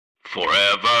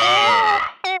Forever.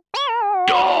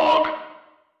 Dog.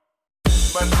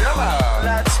 Manila.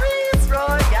 Latrice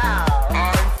Royale.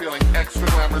 I'm feeling extra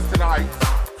glamorous tonight.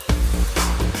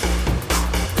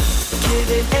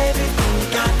 Giving everything you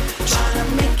got. Trying to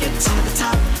make it to the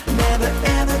top. Never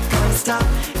ever gonna stop.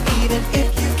 Even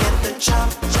if you get the chop,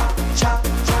 chop, chop,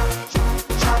 chop,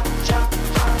 chop, chop,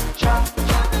 chop, chop.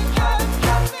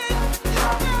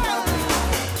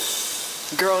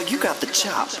 Girl, you got the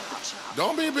chop.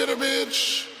 Don't be a bitter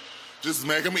bitch. Just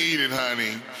make them eat it,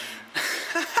 honey.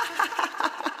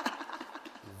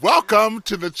 Welcome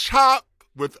to The Chop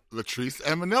with Latrice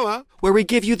and Manila, where we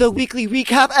give you the weekly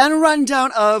recap and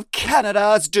rundown of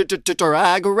Canada's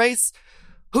drag race.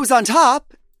 Who's on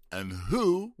top? and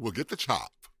who will get the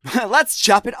chop? Let's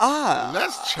chop it up.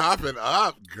 Let's chop it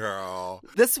up, girl.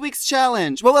 This week's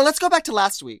challenge. Well, let's go back to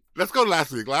last week. Let's go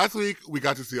last week. Last week, we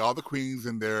got to see all the queens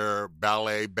in their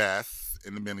ballet best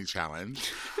in the mini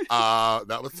challenge.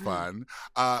 That was fun.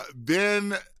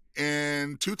 Then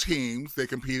in two teams, they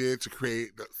competed to create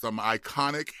some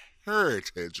iconic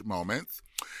heritage moments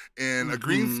in a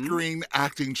green screen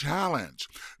acting challenge.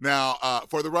 Now,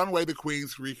 for the runway, the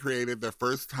queens recreated their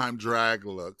first time drag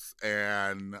looks,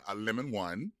 and Lemon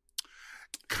won.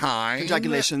 Kine.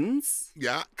 Congratulations.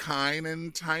 Yeah, Kine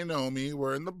and Tainomi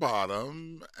were in the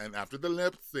bottom, and after the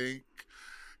lip sync,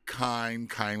 Kine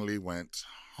kindly went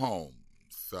home.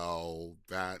 So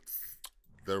that's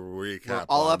the recap. We're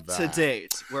all up to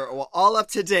date. We're all up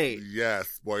to date. Yes,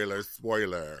 spoiler.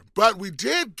 But we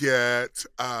did get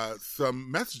some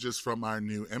messages from our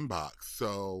new inbox.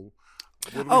 So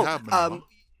what do we have, Manila?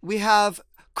 We have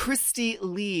Christy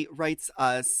Lee writes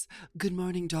us, "Good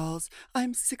morning, dolls.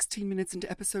 I'm 16 minutes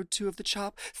into episode 2 of The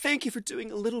Chop. Thank you for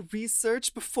doing a little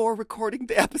research before recording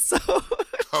the episode."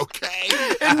 Okay.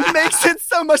 It makes it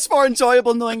so much more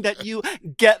enjoyable knowing that you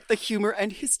get the humor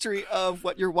and history of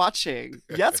what you're watching.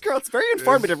 Yes, girl, it's very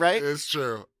informative, right? It's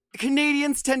true.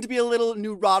 Canadians tend to be a little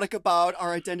neurotic about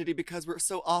our identity because we're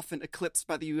so often eclipsed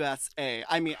by the USA.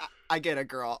 I mean, I get it,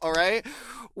 girl, all right?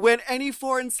 When any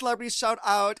foreign celebrities shout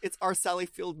out, it's our Sally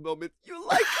Field moment. You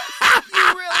like us. You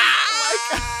really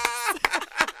like us.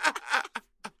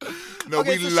 No,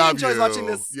 okay, we so love she enjoys you. watching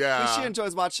this. Yeah. She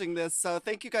enjoys watching this. So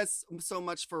thank you guys so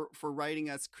much for writing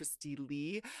us, Christy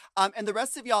Lee. And the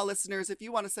rest of y'all listeners, if you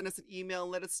want to send us an email,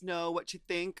 let us know what you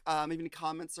think, maybe any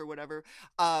comments or whatever,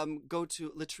 go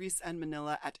to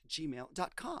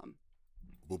latriceandmanila@gmail.com.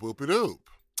 Boop, boop, doop.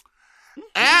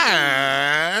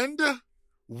 And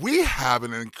we have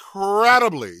an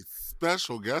incredibly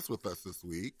special guest with us this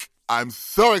week. I'm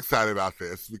so excited about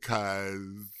this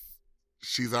because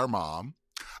she's our mom.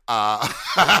 She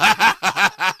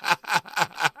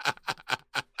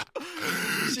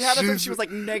had us when she was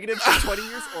like negative 20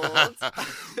 years old.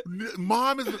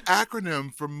 Mom is an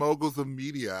acronym for Moguls of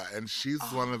Media, and she's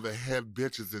one of the head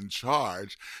bitches in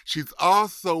charge. She's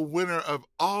also winner of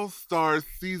All Stars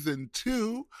Season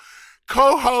 2,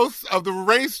 co-host of the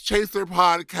Race Chaser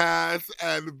podcast,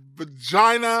 and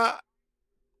vagina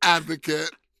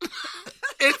advocate.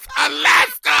 It's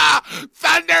Alaska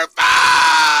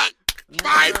Thunderfuck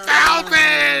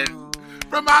 5000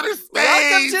 from outer space.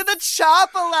 Welcome to The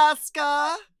Chop,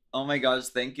 Alaska. Oh my gosh,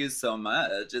 thank you so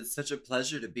much. It's such a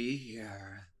pleasure to be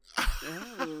here.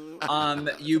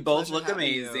 You both look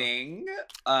amazing.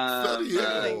 So do you.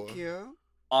 Thank you.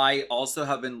 I also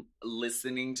have been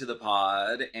listening to the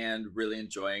pod and really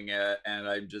enjoying it, and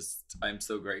I'm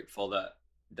so grateful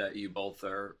that you both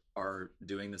are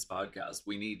doing this podcast.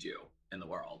 We need you in the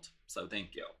world. So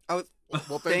thank you. Oh,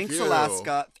 well, thanks, you.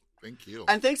 Alaska. Thank you.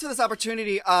 And thanks for this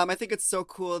opportunity. I think it's so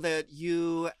cool that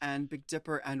you and Big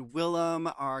Dipper and Willem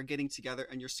are getting together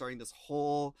and you're starting this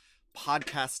whole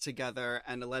podcast together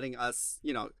and letting us,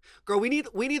 girl, we need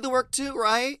the work too,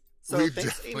 right? So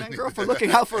thanks, amen, girl, for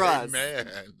looking out for us. Amen.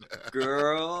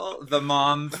 Girl, the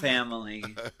mom family.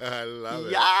 I love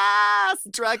it. Yes!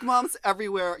 Drag moms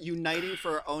everywhere uniting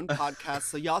for our own podcast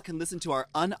so y'all can listen to our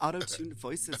un-auto-tuned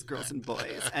voices, girls and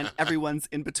boys, and everyone's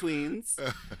in-betweens.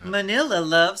 Manila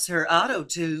loves her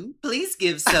auto-tune. Please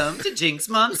give some to Jinx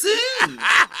Monsoon.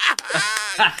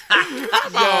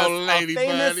 Oh, Lady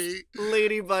Buddy.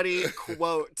 Lady Buddy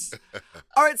quote.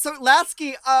 All right, so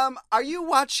Lasky, are you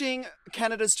watching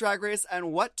Canada's Drag Race,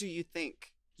 and what do you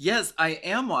think? Yes, I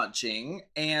am watching,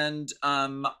 and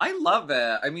I love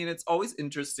it. I mean, it's always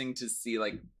interesting to see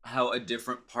like how a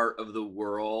different part of the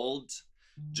world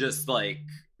just like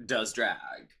does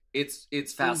drag.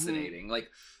 It's fascinating.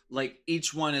 Like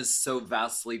each one is so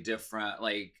vastly different.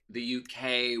 Like the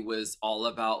UK was all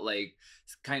about like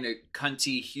kind of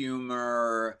cunty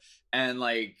humor, and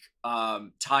like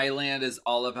Thailand is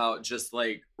all about just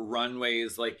like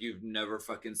runways like you've never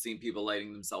fucking seen, people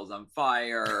lighting themselves on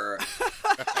fire.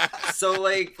 So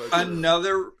like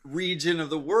another region of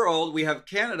the world, we have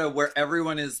Canada, where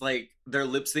everyone is like, they're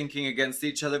lip syncing against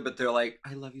each other, but they're like,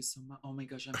 I love you so much. Oh my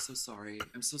gosh, I'm so sorry.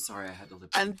 I'm so sorry I had to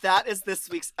lip sync. And that is this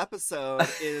week's episode.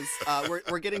 Is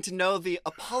we're getting to know the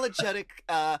apologetic,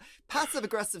 passive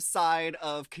aggressive side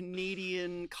of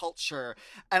Canadian culture,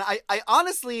 and I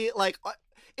honestly like.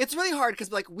 It's really hard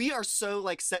because like we are so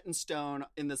like set in stone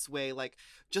in this way, like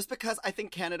just because I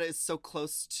think Canada is so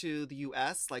close to the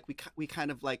US, like we kind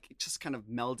of like just kind of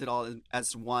meld it all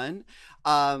as one.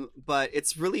 But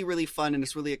it's really, really fun and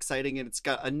it's really exciting, and it's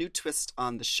got a new twist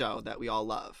on the show that we all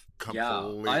love.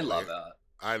 Completely. Yeah, I love it.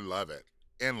 I love it.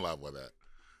 In love with it.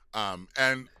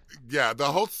 And yeah, the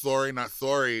whole sorry, not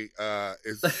sorry,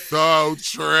 is so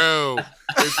true.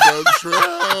 It's so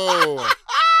true.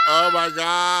 Oh my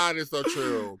God, it's so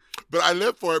true. But I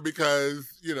live for it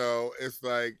because, you know, it's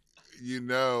like, you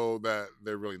know that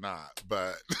they're really not.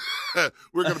 But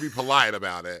we're going to be polite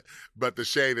about it. But the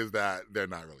shade is that they're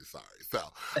not really sorry. So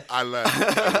I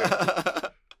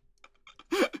love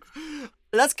it.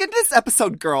 Let's get into this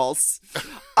episode, girls.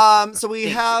 So we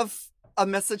have a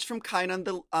message from Kine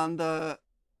on the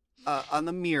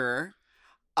mirror.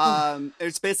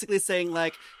 It's basically saying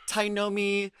like,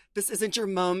 Tainomi, this isn't your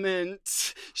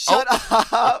moment. Shut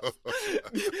up.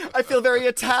 I feel very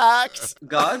attacked.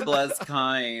 God bless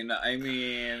Kine. I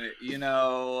mean, you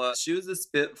know, she was a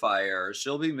Spitfire.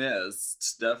 She'll be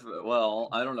missed. Definitely. Well,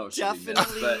 I don't know if she'll be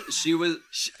missed, but she was.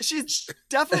 She's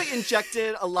definitely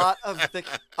injected a lot of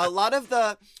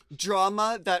the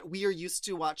drama that we are used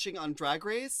to watching on Drag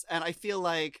Race, and I feel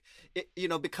like you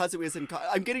know, because it was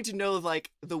I'm getting to know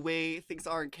like the way things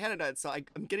are in Canada, and so I'm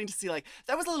getting to see like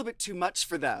that was a little bit too much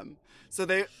for them, so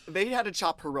they had to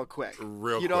chop her real quick.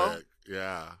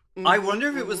 Yeah. I wonder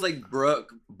if it was like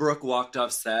Brooke walked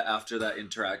off set after that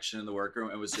interaction in the workroom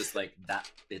and was just like,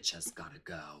 that bitch has gotta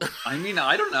go. I mean,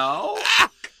 I don't know.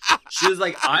 She was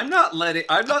like, I'm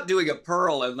not doing a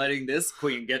pearl and letting this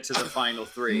queen get to the final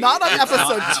three. Not on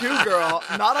episode 2, girl.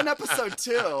 Not on episode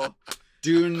 2.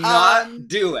 Do not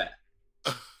do it.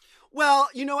 Well,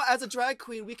 you know, as a drag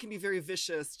queen, we can be very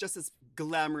vicious, just as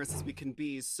glamorous as we can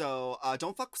be. So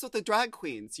don't fuck with the drag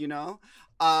queens, you know?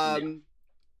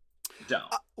 Don't.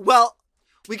 Well,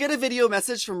 we get a video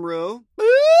message from Rue.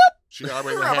 She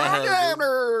already had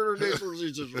her.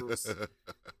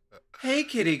 Hey,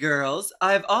 kitty girls.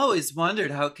 I've always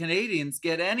wondered how Canadians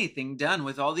get anything done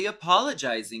with all the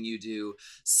apologizing you do.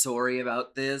 Sorry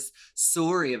about this.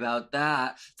 Sorry about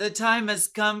that. The time has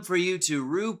come for you to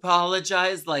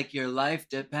Ru-apologize like your life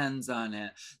depends on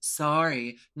it.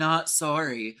 Sorry, not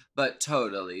sorry, but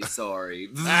totally sorry.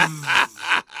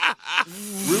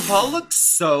 RuPaul looks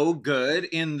so good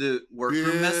in the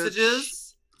workroom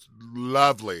messages.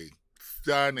 Lovely.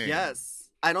 Stunning. Yes.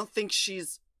 I don't think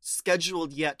she's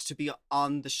scheduled yet to be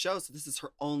on the show, so this is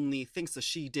her only thing. So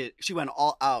she went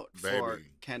all out for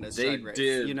Canada's Drag Race.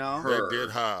 You know,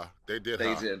 They did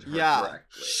her. Yeah,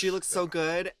 correctly. she looks so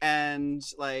good, and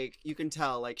like you can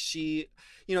tell, like she,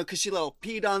 you know, because she little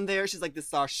peed on there. She's like, "This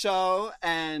is our show,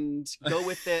 and go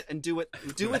with it, and do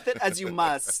with it as you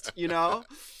must," you know.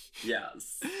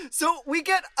 Yes. So we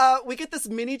get this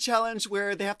mini challenge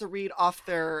where they have to read off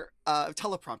their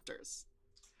teleprompters.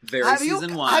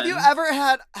 Season 1. Have you ever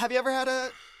had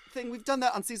a thing? We've done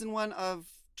that on season 1 of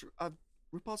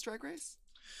RuPaul's Drag Race.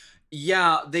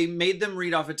 Yeah, they made them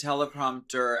read off a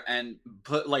teleprompter and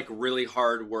put like really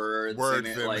hard words in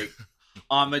it, like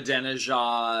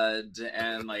Ahmadinejad,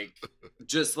 and like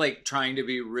just like trying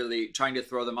to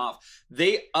throw them off.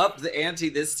 They upped the ante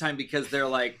this time because they're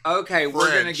like, okay,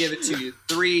 we're gonna give it to you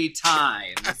 3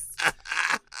 times.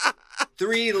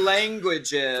 3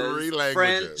 languages.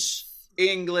 French,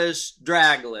 English,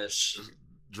 Draglish.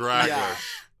 Yeah.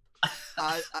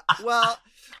 Well,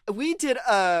 we did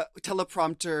a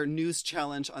teleprompter news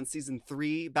challenge on season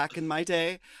 3 back in my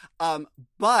day. But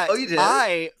oh, you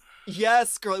did?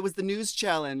 Yes, girl, it was the news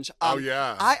challenge. Oh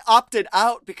yeah. I opted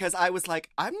out because I was like,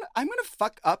 I'm gonna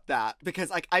fuck up that because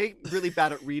like I'm really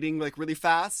bad at reading like really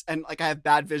fast, and like I have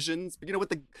bad visions. But you know, with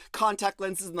the contact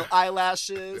lenses and the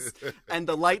eyelashes and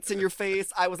the lights in your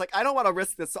face, I was like, I don't want to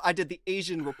risk this. So I did the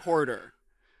Asian reporter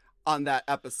on that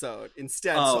episode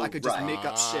instead, so I could just make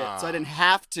up shit. So I didn't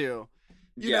have to.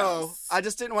 You know, I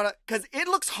just didn't want to, because it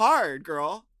looks hard,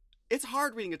 girl. It's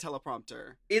hard reading a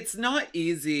teleprompter. It's not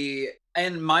easy.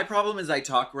 And my problem is I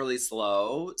talk really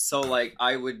slow. So like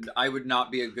I would not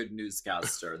be a good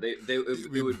newscaster.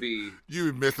 It would be.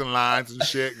 You be missing lines and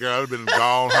shit, girl. Been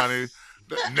gone, honey.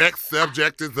 The next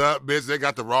subject is up, bitch. They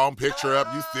got the wrong picture up.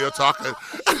 You still talking?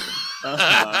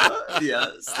 Yeah,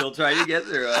 still trying to get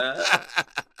through it.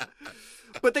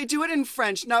 But they do it in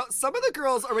French. Now, some of the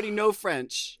girls already know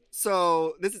French,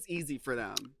 so this is easy for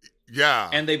them. Yeah.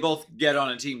 And they both get on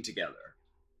a team together.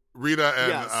 Rita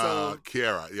and Yeah, so-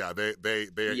 Kiara. Yeah, they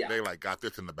Yeah. like got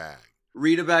this in the bag.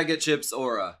 Rita Bag of Chips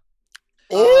Aura.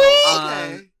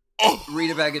 Okay.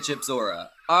 Rita Bag of Chips Aura.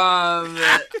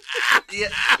 Yeah,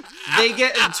 they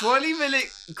get a 20-minute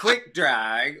quick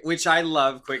drag, which I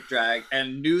love quick drag,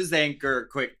 and news anchor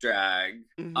quick drag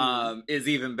is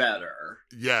even better.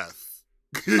 Yes.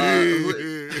 Who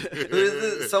is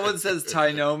it? Someone says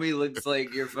Tainomi looks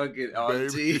like your fucking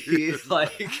auntie.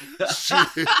 Like,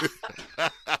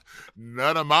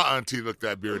 none of my auntie looked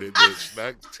that bearded, bitch.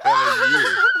 I'm telling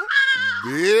you,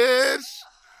 bitch.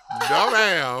 No,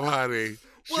 ma'am, honey.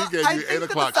 She gave you 8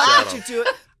 o'clock shadow.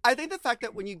 I think the fact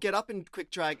that when you get up in quick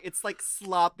drag, it's like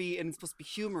sloppy and it's supposed to be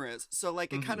humorous. So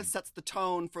like it kind of sets the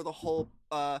tone for the whole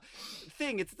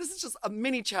thing. This is just a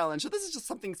mini challenge. So this is just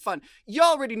something fun. You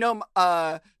already know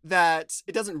that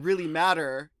it doesn't really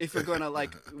matter if you're going to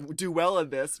like do well at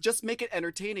this. Just make it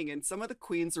entertaining. And some of the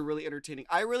queens are really entertaining.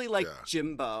 I really like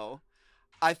Jimbo.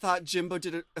 I thought Jimbo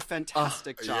did a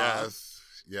fantastic job.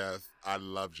 Yes, I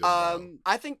love Jimbo.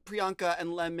 I think Priyanka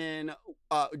and Lemon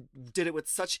did it with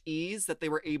such ease that they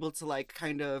were able to like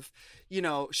kind of,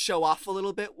 show off a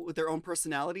little bit with their own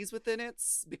personalities within it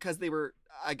because they were,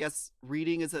 I guess,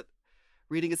 reading is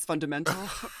fundamental.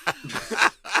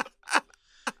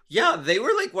 Yeah, they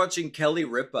were like watching Kelly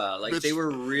Ripa. Like Bitch, they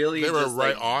were really They were just,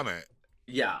 right like, on it.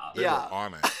 Yeah. They were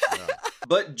on it. Yeah.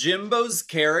 But Jimbo's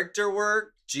character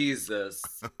work, Jesus.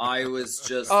 I was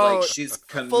just like, she's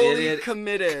committed. Fully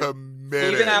committed.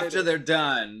 Even after they're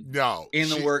done. No. In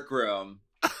the workroom.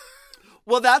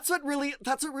 Well, that's what really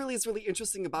is really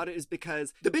interesting about it is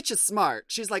because the bitch is smart.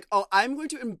 She's like, oh, I'm going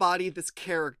to embody this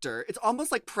character. It's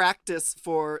almost like practice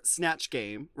for Snatch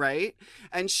Game, right?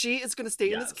 And she is going to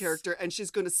stay in this character and she's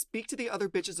going to speak to the other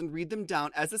bitches and read them down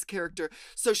as this character.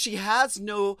 So she has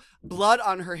no blood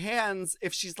on her hands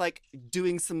if she's like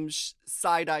doing some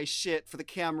side-eye shit for the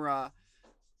camera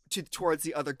towards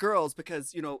the other girls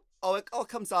because, it all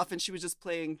comes off and she was just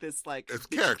playing this like it's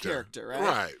character, right?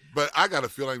 Right. But I got a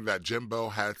feeling that Jimbo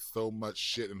has so much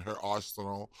shit in her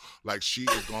arsenal. Like she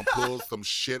is gonna pull some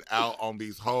shit out on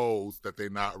these hoes that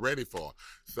they're not ready for.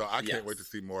 So I can't wait to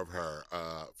see more of her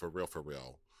for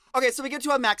real. Okay, so we get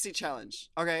to a maxi challenge.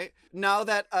 Okay, now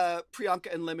that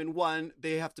Priyanka and Lemon won,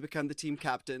 they have to become the team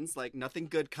captains. Like nothing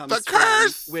good comes from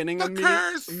winning a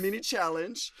mini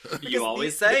challenge. You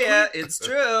always say it. It's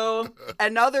true.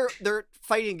 And now they're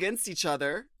fighting against each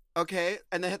other. Okay,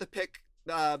 and they have to pick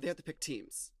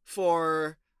teams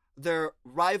for their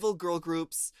rival girl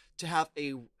groups to have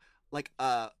a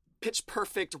pitch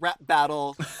perfect rap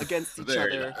battle against each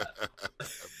other.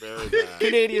 Very bad.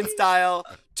 Canadian style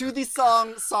to the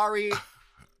song Sorry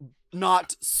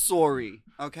Not Sorry.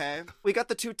 Okay, we got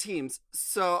the two teams,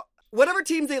 so whatever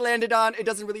teams they landed on, it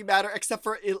doesn't really matter except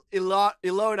for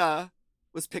Ilona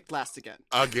was picked last again.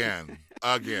 That's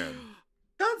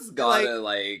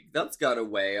gotta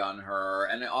weigh on her,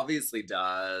 and it obviously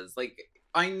does. Like,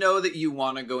 I know that you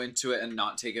want to go into it and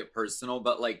not take it personal,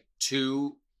 but like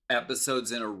 2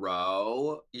 episodes in a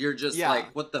row, you're just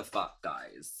like, what the fuck,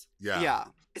 guys? Yeah.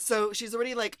 So she's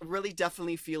already like really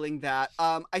definitely feeling that.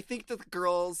 I think that the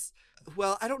girls,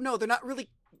 well, I don't know, they're not really,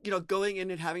 going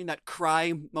in and having that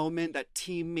cry moment, that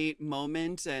teammate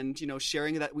moment, and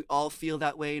sharing that we all feel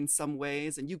that way in some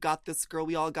ways. And you got this, girl.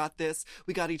 We all got this.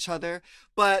 We got each other.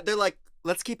 But they're like,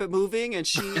 let's keep it moving, and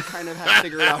she kind of had to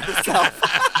figure it out herself.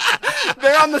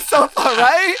 They're on the sofa,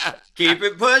 right? Keep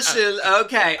it pushing.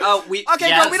 Okay. Oh,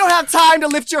 girl, we don't have time to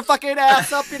lift your fucking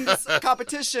ass up in this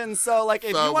competition. So, like,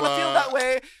 if you want to feel that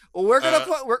way, we're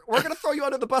gonna throw you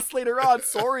under the bus later on.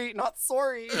 Sorry, not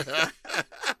sorry.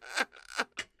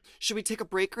 Should we take a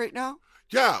break right now?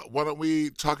 Yeah. Why don't we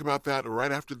talk about that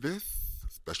right after this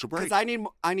special break? Because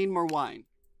I need more wine.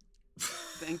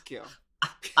 Thank you.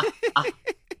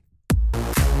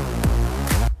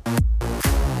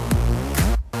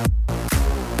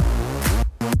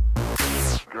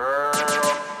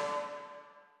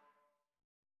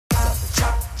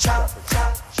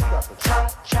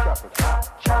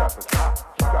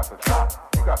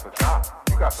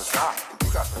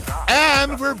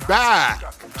 And we're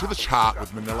back to the Chop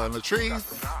with Manila and Latrice.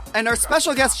 And our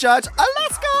special guest judge,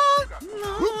 Alaska.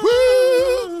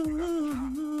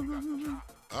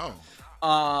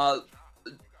 Oh.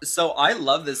 So I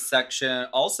love this section.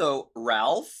 Also,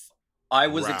 Ralph. I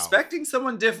was expecting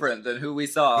someone different than who we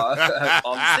saw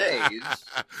on stage.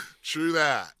 True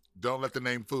that. Don't let the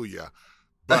name fool you.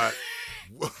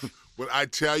 But when I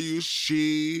tell you,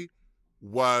 she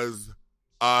was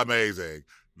amazing.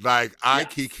 Like, I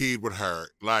kikied with her.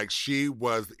 Like, she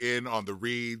was in on the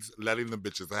reads, letting them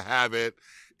bitches have it.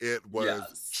 It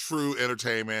was true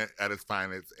entertainment at its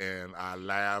finest, and I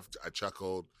laughed, I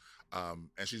chuckled, and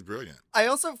she's brilliant. I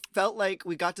also felt like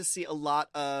we got to see a lot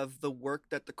of the work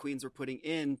that the queens were putting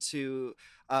into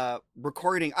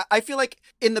recording. I feel like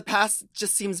in the past it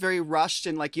just seems very rushed,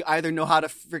 and like you either know how to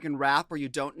freaking rap or you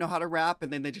don't know how to rap,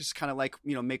 and then they just kind of like,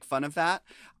 you know, make fun of that.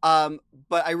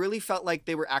 But I really felt like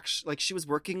they were actually, like, she was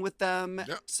working with them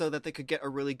so that they could get a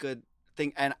really good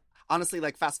thing. And honestly,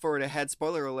 like, fast forward ahead,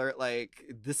 spoiler alert, like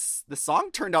the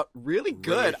song turned out really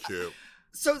good. Really cute.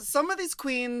 So some of these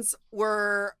queens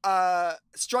were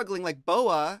struggling, like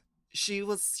Boa. She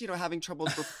was, you know, having trouble,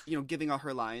 you know, giving out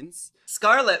her lines.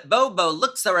 Scarlet Bobo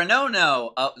looks are a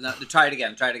no-no. Oh, no, try it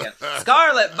again.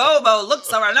 Scarlet Bobo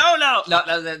looks are a no-no. No,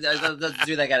 let's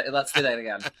do that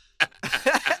again.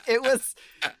 It was,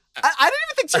 I didn't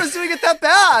even think she was doing it that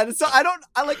bad. So I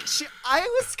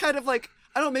was kind of like,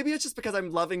 I don't know, maybe it's just because I'm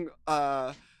loving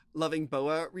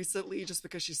Boa recently, just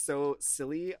because she's so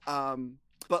silly.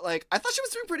 But like, I thought she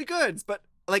was doing pretty good, but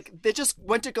like, they just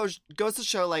went to goes to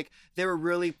show, like, they were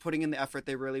really putting in the effort.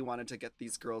 They really wanted to get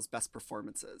these girls' best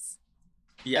performances.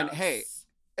 Yeah. And hey,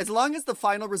 as long as the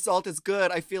final result is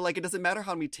good, I feel like it doesn't matter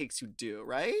how many takes you do,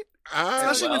 right?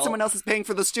 Especially when someone else is paying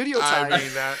for the studio time. I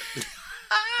mean that.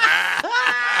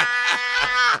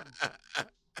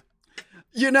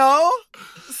 You know?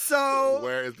 So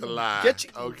where is the lie?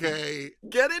 Okay.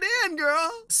 Get it in,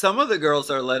 girl. Some of the girls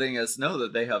are letting us know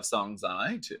that they have songs on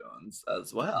iTunes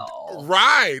as well.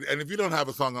 Right. And if you don't have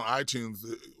a song on iTunes,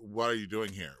 what are you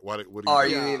doing here? What are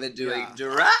you even doing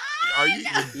drag? Are you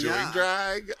even doing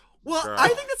drag? Well, girl. I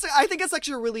think it's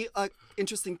actually a really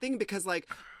interesting thing, because like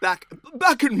back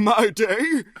in my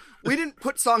day, we didn't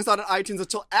put songs on iTunes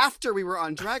until after we were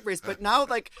on Drag Race. But now,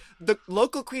 like, the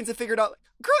local queens have figured out,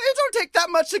 girl, it don't take that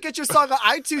much to get your song on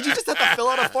iTunes. You just have to fill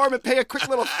out a form and pay a quick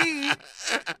little fee,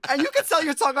 and you can sell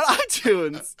your song on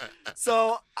iTunes.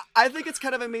 So I think it's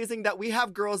kind of amazing that we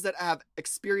have girls that have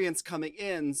experience coming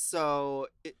in. So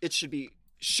it should be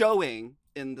showing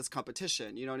in this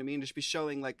competition. You know what I mean? It should be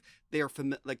showing like they're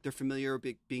familiar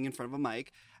being in front of a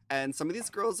mic. And some of these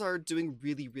girls are doing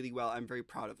really, really well. I'm very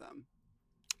proud of them.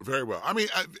 Very well. I mean,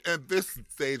 at this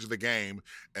stage of the game,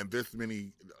 and this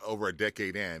many, over a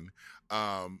decade in,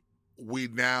 we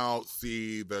now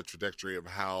see the trajectory of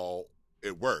how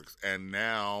it works. And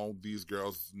now these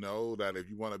girls know that if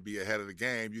you want to be ahead of the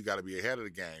game, you got to be ahead of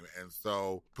the game. And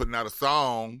so putting out a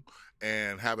song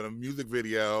and having a music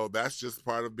video, that's just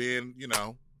part of being, you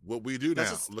know, what we do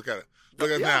now. Look at it.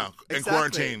 Look at it now. In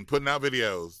quarantine, putting out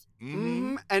videos.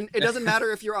 Mm-hmm. And it doesn't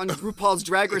matter if you're on RuPaul's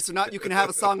Drag Race or not. You can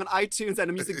have a song on iTunes and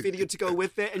a music video to go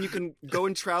with it, and you can go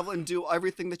and travel and do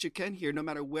everything that you can here, no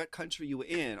matter what country you're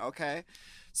in. Okay,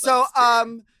 so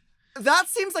that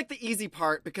seems like the easy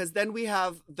part, because then we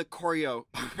have the choreo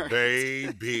part.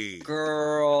 Baby,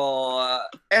 girl,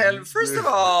 and first of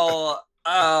all,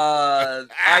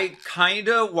 I kind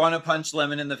of want to punch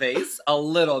Lemon in the face a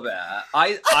little bit.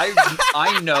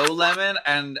 I know Lemon,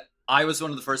 and I was one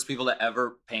of the first people to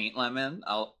ever paint Lemon.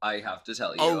 I have to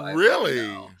tell you. Oh,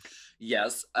 really?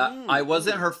 Yes. I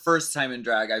wasn't her first time in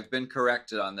drag. I've been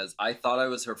corrected on this. I thought I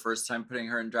was her first time putting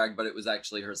her in drag, but it was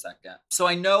actually her second. So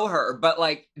I know her, but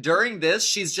like during this,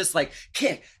 she's just like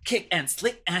kick and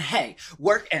slick and hey,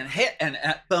 work and hit and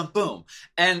boom, boom.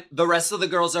 And the rest of the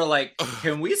girls are like,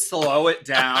 can we slow it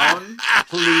down,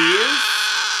 please?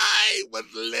 Was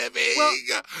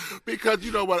living because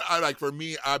you know what, for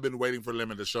me, I've been waiting for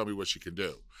Lemon to show me what she can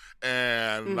do,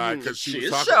 and like because she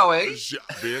was showing.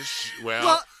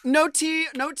 Well, no tea.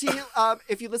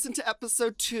 If you listen to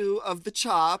episode 2 of The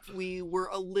Chop, we were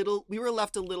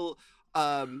left a little.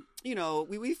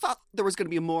 We thought there was going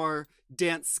to be more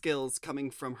dance skills coming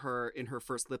from her in her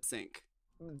first lip sync.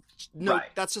 No, right.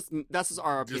 That's just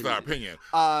our opinion. Just our opinion.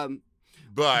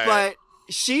 But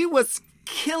she was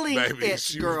killing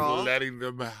she girl. Was letting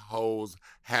them hoes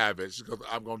have it. She goes,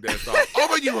 I'm gonna dance all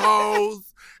over you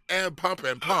hoes and pump,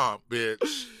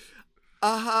 bitch.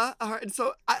 And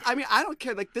so I mean, I don't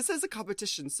care. Like, this is a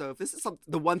competition, so if this is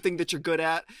the one thing that you're good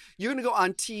at, you're gonna go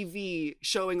on TV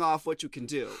showing off what you can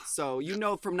do. So you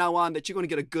know from now on that you're gonna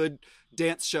get a good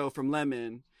dance show from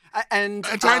Lemon. And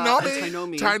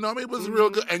Tainomi was real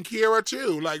good, and Kiara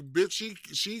too. Like, bitch,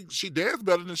 she danced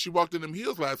better than she walked in them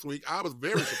heels last week. I was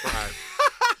very surprised.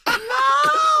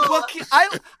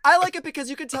 Well, I like it because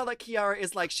you can tell that Kiara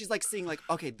is like, she's like seeing like,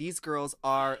 okay, these girls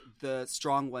are the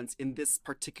strong ones in this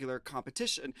particular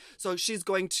competition, so she's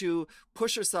going to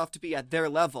push herself to be at their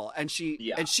level, and she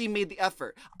made the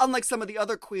effort. Unlike some of the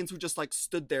other queens who just like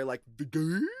stood there like,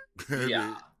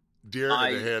 Yeah. Deer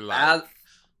in the headlights.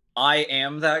 I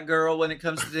am that girl when it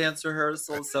comes to dance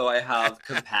rehearsal, so I have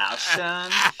compassion.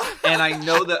 And I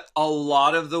know that a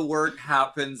lot of the work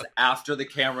happens after the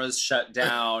cameras shut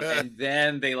down, and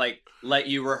then they like let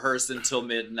you rehearse until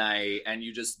midnight and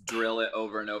you just drill it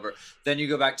over and over. Then you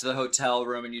go back to the hotel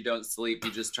room and you don't sleep,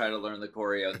 you just try to learn the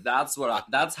choreo.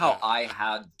 That's how I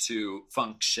had to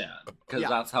function, because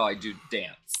that's how I do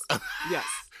dance. Yes.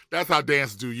 That's how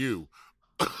dance do you.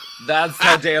 That's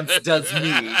how dance does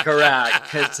me,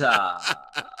 correct.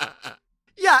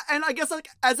 Yeah, and I guess like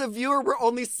as a viewer, we're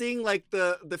only seeing like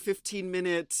the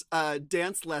 15-minute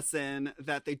dance lesson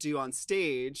that they do on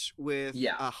stage with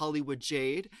Hollywood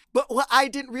Jade. But what I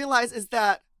didn't realize is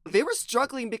that they were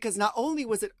struggling because not only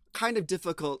was it kind of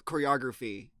difficult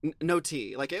choreography, no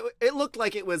tea, like it looked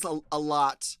like it was a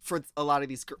lot for a lot of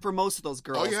these, for most of those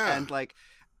girls. Oh, yeah. And like,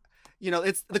 you know,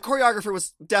 the choreographer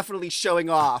was definitely showing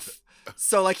off.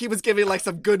 So, like, he was giving, like,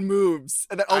 some good moves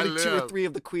that only 2 or 3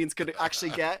 of the queens could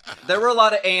actually get. There were a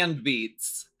lot of and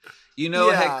beats. You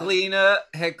know,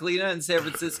 Heklina in San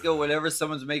Francisco, whenever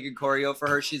someone's making choreo for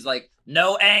her, she's like,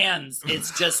 no ands.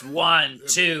 It's just 1,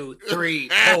 2, 3,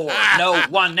 4. No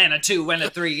 1 and a 2 and a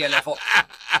 3 and a 4.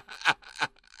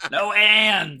 No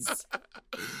ands.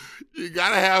 You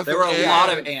gotta have There were a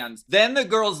lot of ands. Then the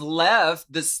girls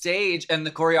left the stage and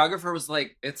the choreographer was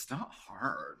like, it's not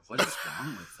hard. What is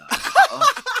wrong with that?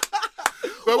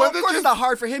 But well, of course it's not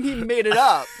hard for him. He made it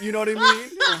up. You know what I mean?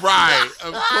 Right,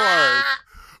 of course.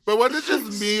 But was it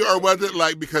just me, or was it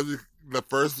like because the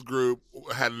first group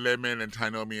had Lemon and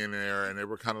Tainomi in there, and they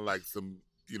were kind of like some,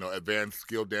 you know, advanced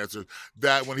skill dancers,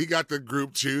 that when he got to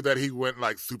group 2 that he went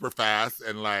like super fast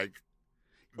and like...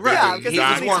 Yeah, because he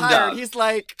was warmed up. He's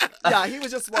like, he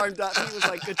was just warmed up. He was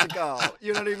like good to go.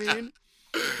 You know what I mean?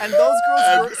 And those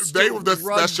girls they were the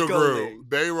special group.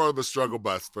 They were the struggle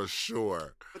bus for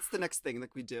sure. What's the next thing that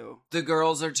we do? The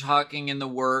girls are talking in the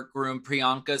workroom.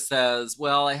 Priyanka says,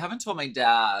 well, I haven't told my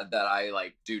dad that I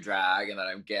like do drag and that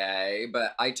I'm gay,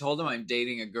 but I told him I'm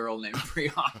dating a girl named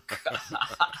Priyanka.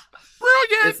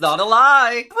 Brilliant! It's not a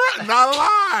lie. Not a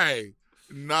lie.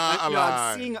 Not a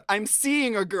lie. I'm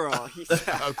seeing a girl, he said.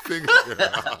 I'm seeing a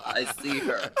girl. I see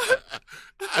her.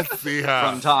 I see her.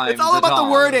 From time It's all to about time.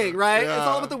 the wording, right? Yeah. It's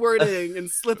all about the wording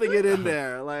and slipping it in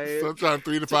there. Like sometimes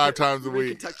 3 to 5 times a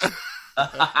week.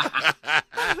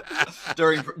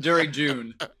 during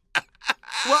June.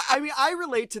 Well, I mean, I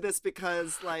relate to this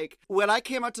because, like, when I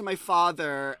came out to my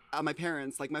father, my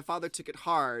parents, like, my father took it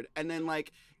hard. And then,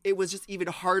 like, it was just even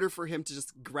harder for him to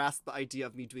just grasp the idea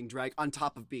of me doing drag on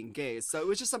top of being gay. So it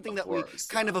was just something that we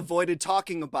kind of avoided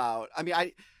talking about. I mean,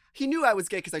 he knew I was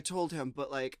gay because I told him, but,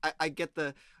 like, I get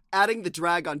the adding the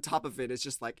drag on top of it is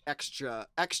just, like, extra,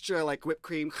 like, whipped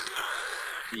cream.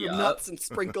 Yep. Nuts and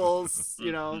sprinkles,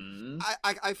 you know. Mm-hmm.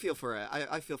 I feel for it.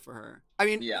 I feel for her. I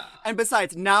mean, and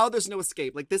besides, now there's no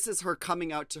escape. Like, this is her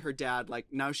coming out to her dad. Like,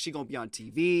 now she's gonna be on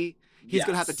TV. He's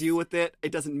gonna have to deal with it.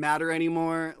 It doesn't matter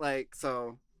anymore. Like,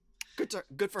 so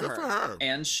good for her.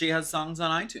 And she has songs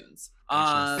on iTunes.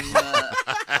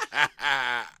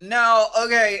 Now,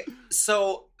 okay,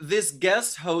 so this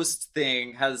guest host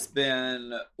thing has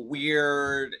been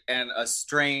weird and a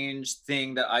strange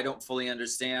thing that I don't fully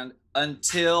understand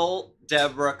until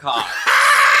Deborah Cox.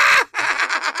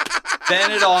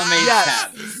 Then it all made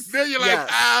sense. Then you're like,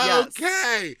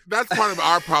 okay. That's part of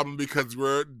our problem because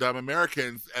we're dumb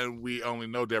Americans and we only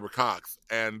know Deborah Cox.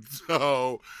 And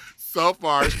so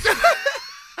far...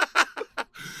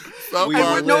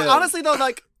 honestly though,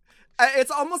 like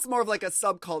it's almost more of like a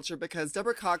subculture because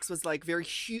Deborah Cox was like very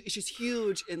huge. She's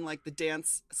huge in like the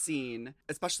dance scene,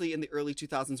 especially in the early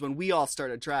 2000s when we all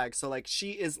started drag. So like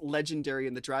she is legendary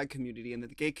in the drag community and the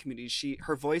gay community.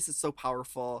 Her voice is so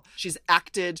powerful. She's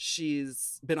acted.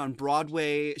 She's been on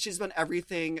Broadway. She's done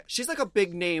everything. She's like a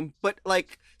big name, but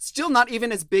like still not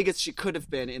even as big as she could have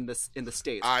been in the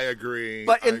States. I agree.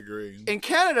 But I agree. In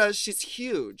Canada, she's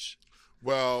huge.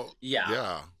 Well,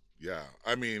 yeah.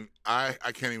 I mean, I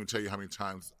can't even tell you how many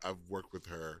times I've worked with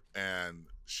her, and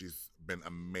she's been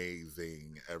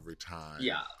amazing every time.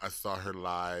 Yeah. I saw her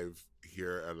live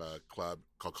here at a club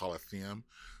called Coliseum.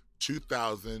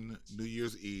 2000, New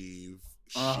Year's Eve,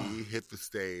 she hit the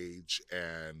stage,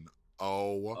 and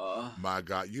my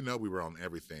God. You know we were on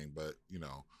everything, but, you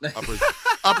know,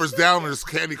 uppers, downers,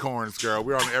 candy corns, girl.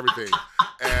 We're on everything.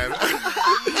 And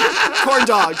corn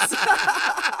dogs.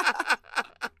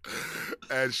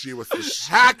 And she was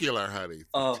spectacular, honey.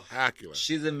 Oh, Spectacular.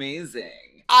 she's amazing.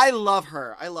 I love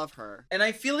her. I love her. And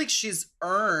I feel like she's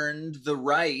earned the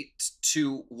right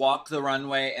to walk the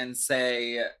runway and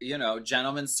say, you know,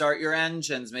 gentlemen, start your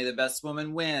engines. May the best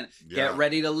woman win. Yeah. Get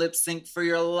ready to lip sync for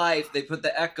your life. They put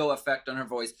the echo effect on her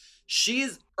voice.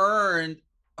 She's earned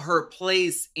her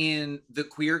place in the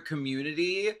queer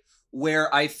community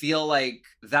where I feel like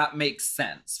that makes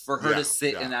sense for her to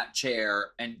sit in that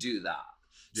chair and do that.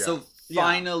 Yeah. So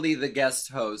finally the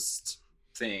guest host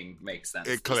thing makes sense.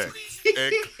 It clicks.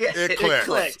 It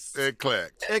clicks. It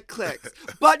clicks. It clicks.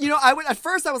 But, you know, at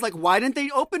first I was like, why didn't they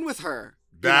open with her?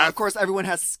 You know, of course, everyone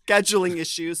has scheduling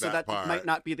issues, so that might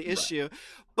not be the issue.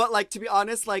 But, like, to be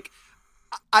honest, like,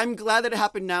 I'm glad that it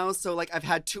happened now. So, like, I've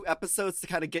had 2 episodes to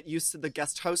kind of get used to the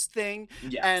guest host thing.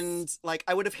 Yes. And, like,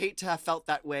 I would have hate to have felt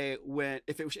that way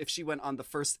if she went on the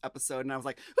first episode and I was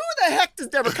like, who the heck does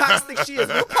Deborah Cox think she is?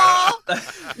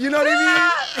 RuPaul? You know what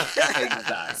I mean?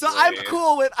 Exactly. So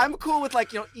I'm cool with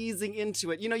like, you know, easing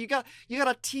into it. You know, you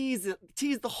gotta tease the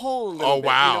whole a little bit.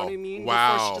 Wow. You know what I mean?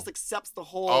 Wow. Before she just accepts the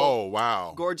whole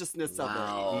gorgeousness of it.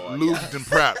 Lubed and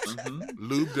prepped.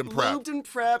 Lubed and prepped. Lubed and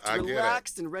prepped, I get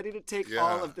relaxed, and ready to take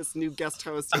all of this new guest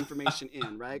host information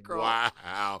in, right, girl?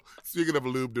 Wow. Speaking of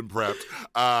lubed and prepped,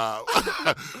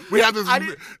 we have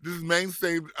this main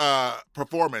stage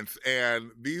performance,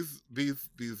 and these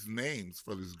names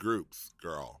for these groups,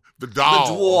 girl. The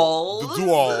Dwalls.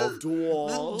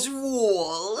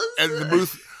 And the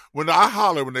moose. When I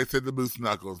holler when they said the moose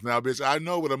knuckles. Now, bitch, I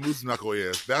know what a moose knuckle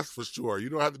is. That's for sure. You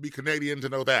don't have to be Canadian to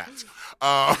know that.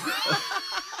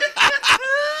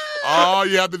 All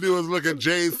you have to do is look at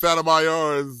Jay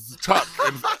Sotomayor's tuck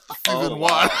in season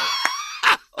 1.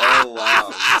 Oh, wow.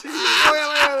 Wait.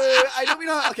 I don't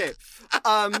know. Okay.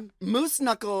 Moose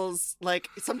knuckles, like,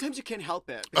 sometimes you can't help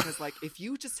it because, like, if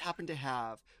you just happen to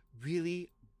have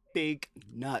really big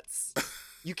nuts,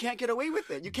 you can't get away with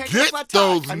it. You can't get flat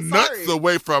those tuck. I'm nuts sorry.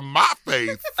 away from my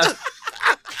face.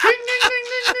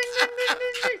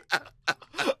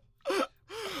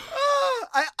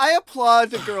 I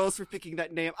applaud the girls for picking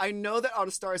that name. I know that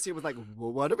On Stars here was like,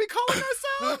 well, what are we calling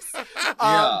ourselves?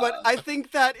 But I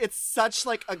think that it's such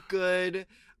like a good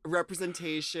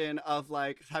representation of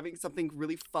like having something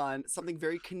really fun, something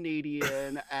very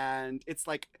Canadian, and it's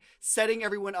like setting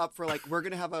everyone up for like, we're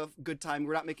gonna have a good time.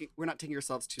 We're not taking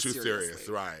ourselves too serious,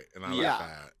 right? And I like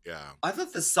that. Yeah. I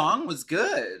thought the song was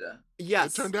good.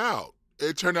 Yes. It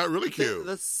turned out really cute.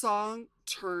 The song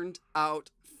turned out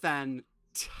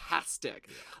fantastic.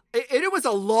 It was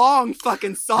a long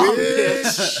fucking song,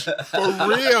 bitch. For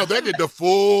real. They did the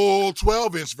full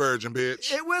 12-inch version, bitch.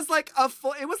 It was like a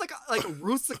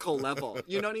rusical level.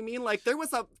 You know what I mean? Like there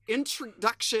was a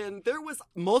introduction, there was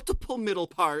multiple middle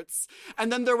parts, and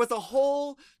then there was a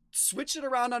whole switch it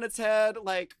around on its head.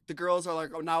 Like the girls are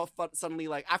like, oh, now suddenly,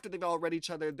 like after they've all read each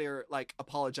other, they're like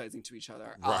apologizing to each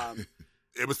other. Right.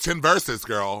 It was 10 verses,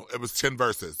 girl. It was 10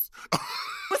 verses. It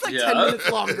was like 10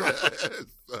 minutes long, girl.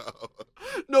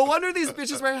 No wonder these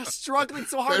bitches were struggling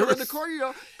so hard with the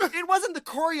choreo. It wasn't the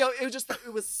choreo. It was just that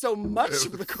it was so much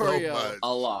of the choreo. So much.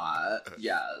 A lot,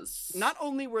 yes. Not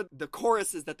only were the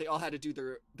choruses that they all had to do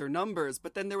their numbers,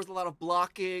 but then there was a lot of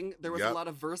blocking. There was a lot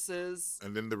of verses.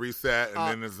 And then the reset,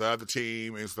 and then there's the other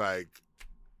team. It's like,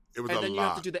 it was a lot. And then you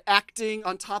have to do the acting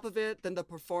on top of it, then the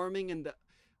performing, and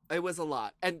it was a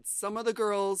lot. And some of the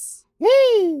girls...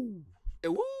 Woo!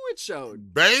 It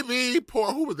showed. Baby,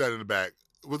 who was that in the back?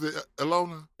 Was it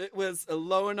Ilona? It was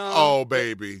Ilona. Oh,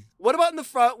 baby. What about in the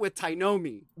front with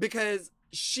Tainomi? Because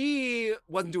she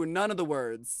wasn't doing none of the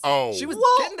words. Oh. She was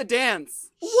getting the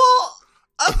dance. Well,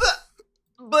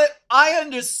 but I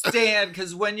understand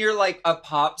because when you're like a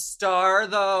pop star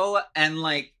though, and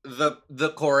like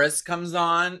the chorus comes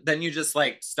on, then you just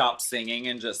like stop singing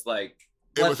and just like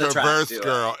It was her verse,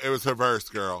 girl. It was her verse,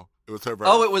 girl. It was her verse.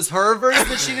 Oh, it was her verse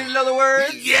that she didn't know the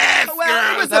words? Yes, well,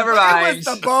 girl. It was Never mind. It was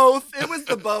the both. It was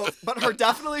the both. But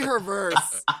definitely her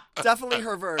verse. Definitely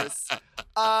her verse.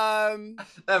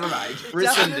 Never mind.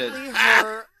 Rescinded. Definitely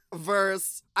her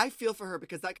verse. I feel for her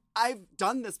because like I've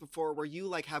done this before where you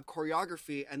like have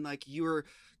choreography and like you're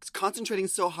concentrating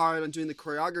so hard on doing the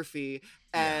choreography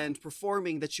and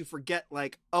performing that you forget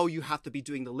like, oh, you have to be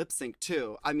doing the lip sync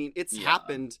too. I mean, it's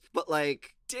happened, but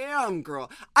like, damn,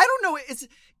 girl. I don't know.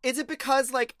 Is it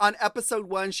because like on episode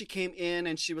 1 she came in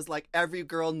and she was like, every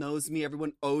girl knows me,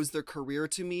 everyone owes their career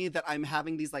to me, that I'm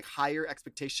having these like higher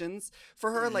expectations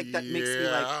for her? Like that makes me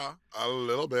like a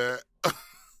little bit.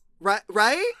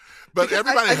 Right? But Because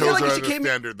everybody I feel holds like her if she under came-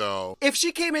 standard, though. If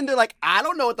she came in there like, I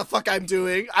don't know what the fuck I'm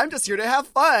doing. I'm just here to have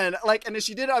fun. Like, and if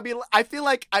she did, I feel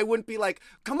like I wouldn't be like,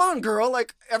 come on, girl.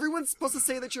 Like, everyone's supposed to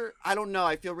say that you're, I don't know.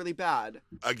 I feel really bad.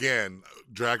 Again,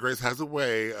 Drag Race has a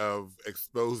way of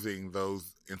exposing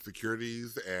those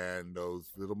insecurities and those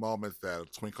little moments that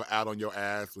twinkle out on your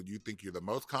ass when you think you're the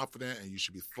most confident and you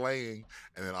should be slaying,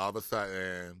 and then all of a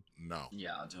sudden, no.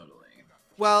 Yeah, totally.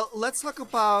 Well, let's talk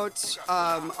about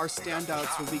our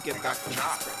standouts when we get back from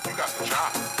this break. You got the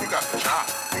chop. You got the chop.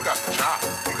 You got the chop.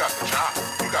 You got the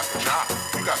chop. You got the chop.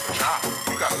 You got the chop.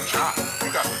 You got the chop.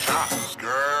 You got the chop.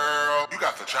 Girl, you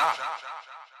got the chop.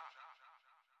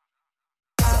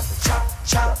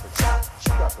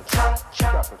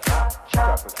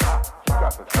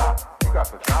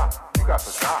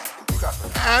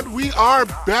 And we are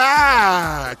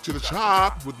back to the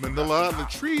chop with Manila,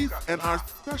 Latrice, and our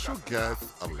special guest,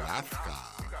 Alaska.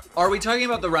 Are we talking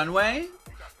about the runway?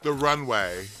 The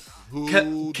runway. Who do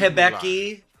you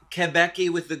Quebecy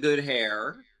with the good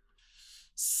hair.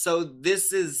 So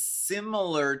this is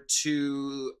similar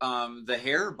to the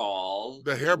hair ball.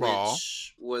 The hair ball.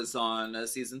 Which was on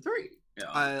season 3.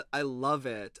 Yeah. I love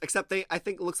it. Except I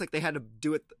think it looks like they had to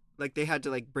do it, like they had to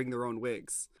like bring their own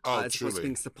wigs. Oh, as opposed to truly.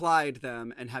 being supplied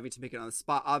them and having to make it on the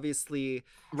spot. Obviously,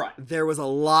 Right. there was a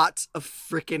lot of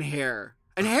freaking hair.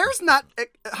 And hair's not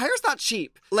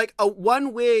cheap. Like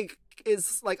one wig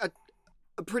is like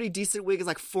a pretty decent wig is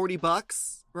like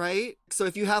 $40, right? So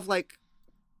if you have like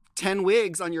 10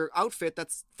 wigs on your outfit,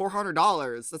 that's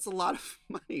 $400. That's a lot of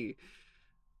money.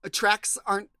 Tracks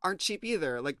aren't cheap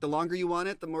either. Like the longer you want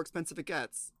it, the more expensive it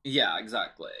gets. Yeah,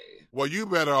 exactly. Well, you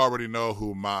better already know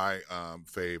who my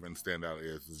fave and standout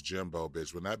is Jimbo,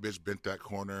 bitch. When that bitch bent that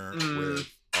corner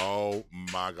with, oh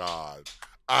my God.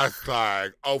 I was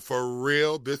like, oh, for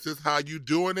real? This is how you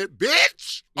doing it,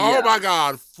 bitch? Oh Yes. my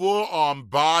God. Full on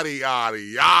body,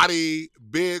 yachty,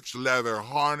 bitch, leather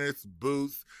harness,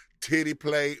 boots, titty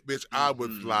plate, bitch. I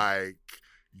was like,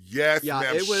 yes, Yeah,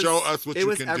 ma'am. it was- Show us what it you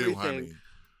was can everything. do, honey.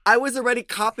 I was already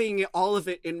copying all of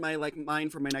it in my like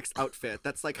mind for my next outfit.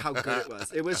 That's like how good it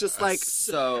was. It was just like,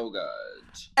 So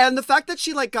good. and the fact that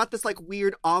she like got this like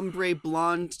weird ombre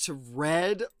blonde to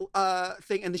red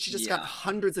thing, and then she just got Yeah.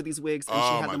 hundreds of these wigs and Oh,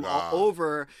 she had my them God. all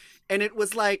over, and it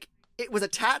was like it was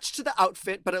attached to the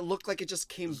outfit, but it looked like it just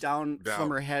came down from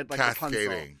her head like a pencil.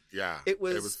 Cascading. Yeah. It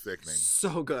was sickening.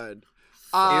 so good.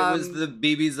 It was the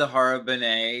Bibi Zahara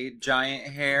Benet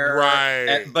giant hair.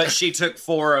 Right. But she took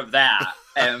 4 of that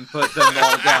and put them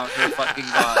all down her fucking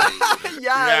body. Yes.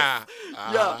 Yeah.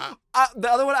 Yeah. The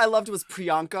other one I loved was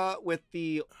Priyanka with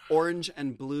the orange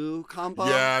and blue combo.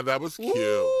 Yeah, that was cute.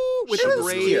 Ooh, with She the was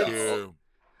braids. cute.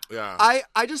 Yeah.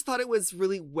 I just thought it was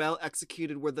really well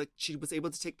executed where she was able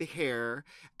to take the hair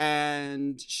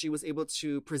and she was able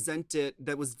to present it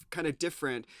that was kind of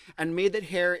different and made that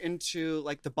hair into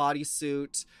like the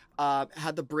bodysuit,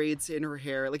 had the braids in her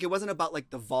hair. Like it wasn't about like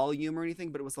the volume or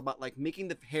anything, but it was about like making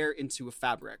the hair into a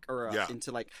fabric or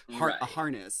into like Right. a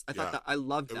harness. I thought Yeah. that I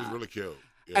loved It that. was really cute.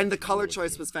 Yeah, And the it was color really choice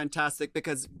cute. was fantastic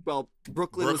because, well,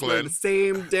 Brooklyn was wearing Brooklyn. the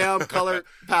same damn color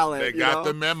palette. They you got know?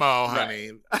 the memo,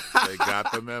 honey. They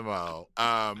got the memo.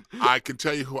 I can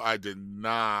tell you who I did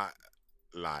not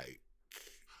like.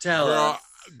 Tell us.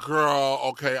 Girl,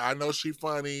 okay, I know she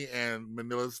funny and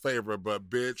Manila's favorite, but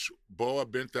bitch, Boa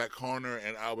bent that corner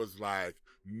and I was like,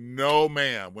 no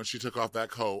ma'am, when she took off that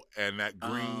coat and that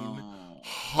green Oh.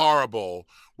 horrible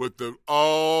with the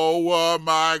oh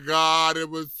my God, it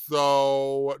was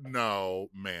so no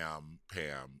ma'am,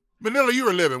 Pam. Manila, you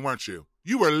were living, weren't you?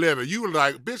 You were living. You were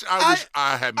like, bitch, I wish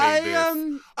I had made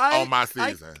this on my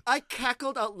season. I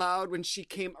cackled out loud when she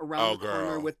came around the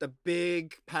corner girl. with the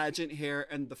big pageant hair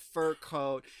and the fur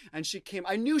coat, and she came.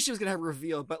 I knew she was gonna have a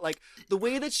reveal, but like the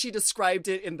way that she described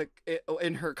it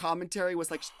in her commentary was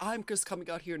like, "I'm just coming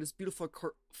out here in this beautiful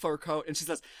fur coat," and she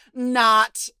says,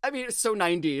 "Not." I mean, it's so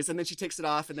 90s, and then she takes it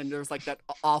off, and then there's like that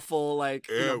awful like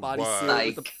It bodysuit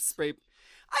with the was. spray.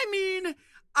 I mean,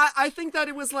 I think that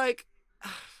it was like.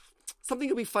 Something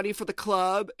could be funny for the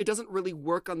club. It doesn't really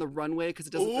work on the runway because it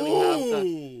doesn't really have the.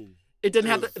 Ooh. It didn't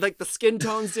have the, like the skin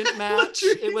tones didn't match.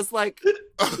 It was like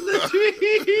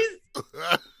Latrice.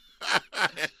 I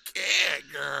can't,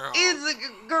 girl. It's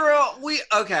a girl.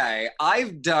 Okay.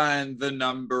 I've done the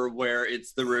number where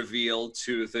it's the reveal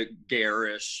to the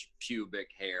garish pubic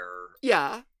hair.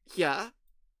 yeah.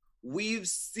 We've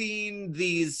seen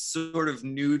these sort of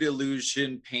nude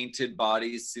illusion painted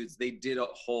bodysuits. They did a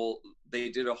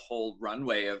whole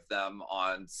runway of them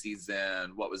on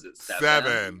season, what was it,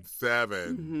 7?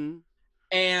 7. Mm-hmm.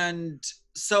 And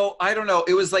so I don't know.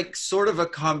 It was like sort of a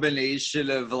combination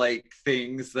of like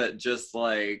things that just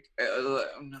like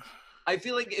I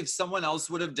feel like if someone else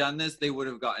would have done this, they would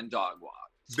have gotten dog walked.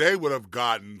 They would have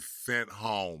gotten sent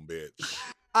home, bitch.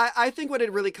 I think what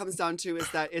it really comes down to is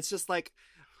that it's just like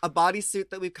a bodysuit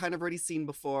that we've kind of already seen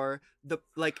before. The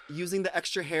like using the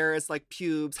extra hair as like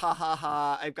pubes, ha ha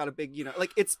ha. I've got a big,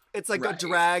 like it's like a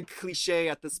drag cliche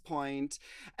at this point.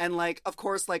 And like, of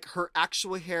course, like her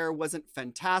actual hair wasn't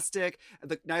fantastic.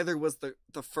 Neither was the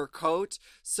fur coat.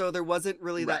 So there wasn't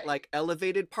really that like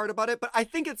elevated part about it. But I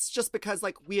think it's just because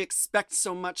like we expect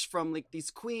so much from like these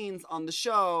queens on the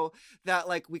show that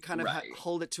like we kind of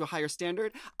hold it to a higher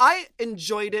standard. I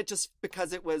enjoyed it just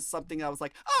because it was something I was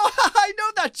like, oh, I know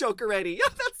that joke already.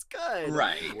 Yeah, that's good.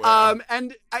 Right. Well,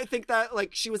 and I think that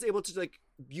like she was able to like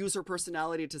use her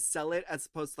personality to sell it as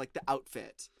opposed to like the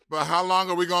outfit. but how long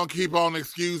are we going to keep on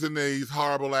excusing these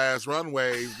horrible ass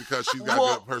runways because she's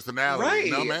got good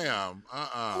personality? Right. No, ma'am.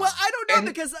 Well, I don't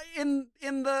know, because in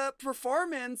the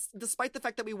performance, despite the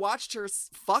fact that we watched her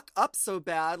fuck up so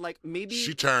bad, like maybe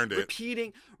she turned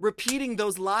it. Repeating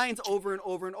those lines over and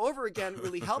over and over again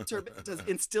really helped her to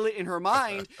instill it in her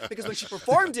mind, because when she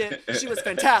performed it, she was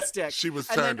fantastic. She was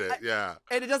And turned yeah.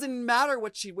 And it doesn't matter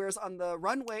what she wears on the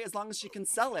runway as long as she can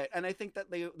sell it. And I think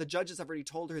that the judges have already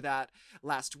told her that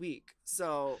last week.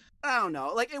 So I don't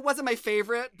know. Like, it wasn't my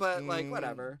favorite, but like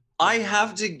whatever. I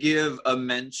have to give a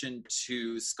mention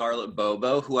to Scarlett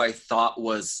Bobo, who I thought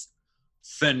was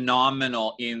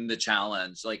phenomenal in the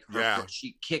challenge. Like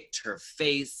she kicked her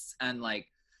face, and like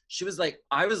she was like,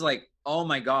 I was like, oh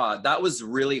my God, that was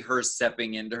really her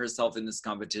stepping into herself in this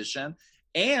competition.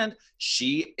 And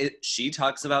she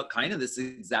talks about kind of this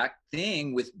exact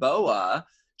thing with Boa.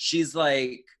 She's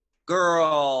like,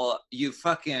 girl, you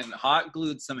fucking hot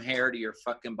glued some hair to your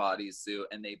fucking bodysuit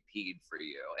and they peed for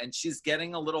you. And she's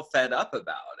getting a little fed up about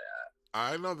it.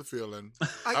 I know the feeling.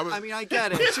 I mean, I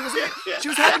get it. She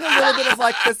was having a little bit of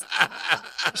like this.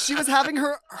 She was having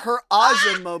her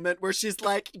Aja moment where she's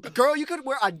like, girl, you could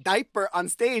wear a diaper on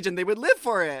stage and they would live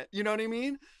for it. You know what I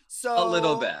mean? So a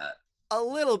little bit. A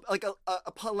little, like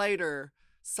a politer,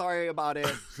 sorry about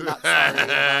it, not sorry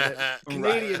about it,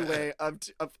 Canadian way of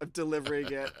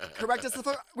delivering it. Correct us if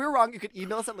we're wrong. You can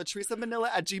email us at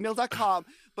latrisamanila@gmail.com.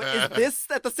 But is this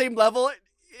at the same level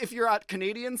if you're at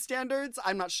Canadian standards?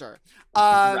 I'm not sure.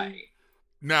 Right.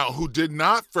 Now, who did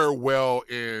not fare well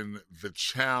in the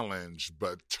challenge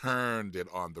but turned it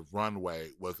on the runway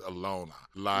was Alona.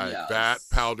 Like that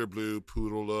powder blue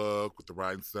poodle look with the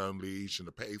rhinestone leash and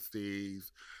the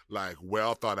pasties. Like,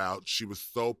 well thought out. She was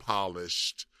so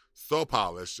polished. So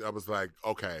polished. I was like,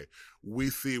 okay, we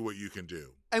see what you can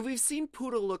do. And we've seen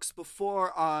poodle looks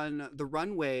before on the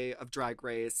runway of Drag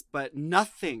Race, but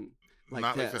nothing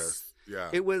like this. Yeah.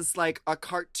 It was like a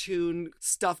cartoon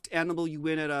stuffed animal you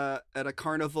win at a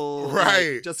carnival.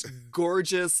 Right. Like, just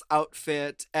gorgeous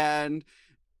outfit. And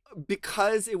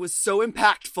because it was so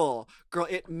impactful, girl,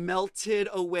 it melted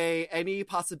away any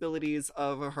possibilities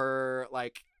of her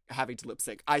like having to lip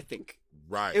sync, I think.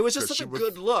 Right. It was just such a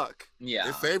good look. Yeah.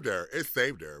 It saved her. It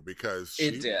saved her because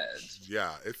it did.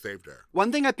 Yeah, it saved her.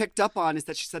 One thing I picked up on is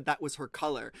that she said that was her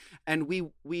color. And we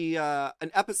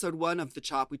in episode 1 of The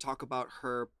Chop, we talk about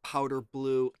her powder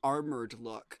blue armored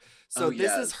look. So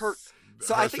this is her.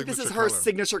 So I think this is her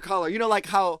signature color. You know, like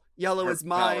how yellow is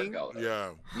mine. Yeah.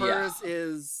 Hers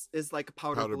is like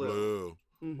powder blue.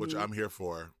 Which I'm here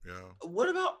for. Yeah. What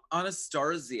about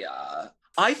Anastasia?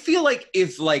 I feel like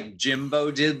if like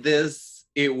Jimbo did this,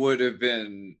 it would have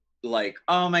been like,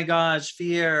 oh my gosh,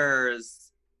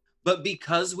 fierce. But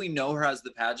because we know her as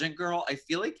the pageant girl, I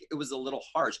feel like it was a little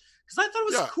harsh. Because I thought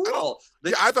it was cool.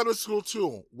 I thought it was cool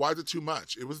too. Why is it too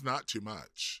much? It was not too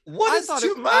much. What is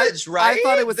too much, right?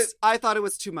 I thought it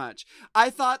was too much. I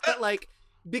thought that like,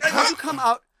 because you come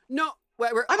out, no.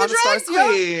 I'm a drag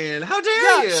queen. How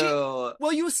dare you?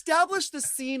 Well, you established the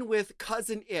scene with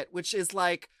Cousin It, which is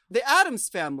like the Addams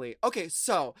family. Okay,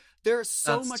 so there's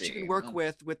so much you can work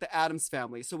with the Addams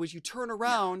family. So when you turn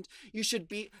around, you should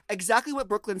be exactly what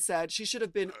Brooklyn said. She should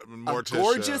have been a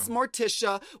gorgeous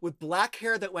Morticia with black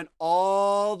hair that went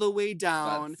all the way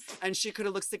down, and she could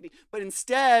have looked sickly. But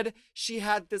instead, she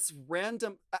had this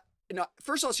random...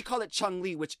 first of all, she called it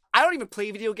Chung-Li, which I don't even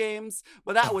play video games,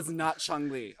 but that was not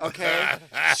Chung-Li, okay?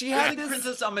 She had this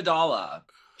Princess Amidala.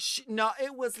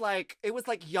 It was like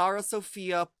Yara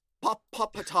Sofia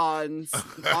pop-patons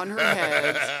on her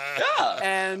head. Yeah.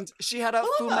 And she had a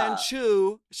Fu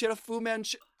Manchu.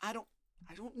 I don't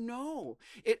I don't know.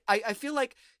 I feel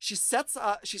like she set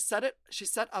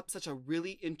up such a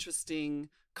really interesting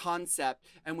concept,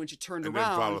 and when she turned And then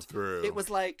follow around, through. it was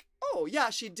like, oh yeah,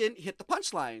 she didn't hit the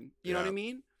punchline. You know what I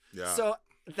mean? Yeah. So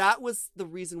that was the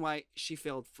reason why she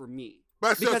failed for me.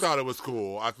 But I still because thought it was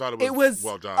cool. I thought It was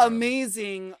well done.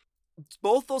 amazing.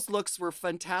 Both those looks were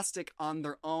fantastic on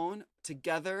their own.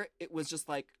 Together, it was just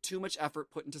like too much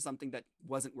effort put into something that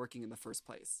wasn't working in the first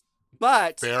place.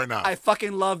 But Fair enough. I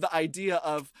fucking love the idea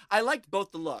of, I liked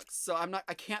both the looks, so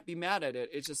I can't be mad at it.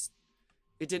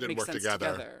 It didn't make work sense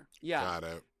together. Yeah. Got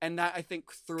it. And that, I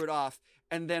think, threw it off.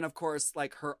 And then, of course,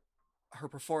 like her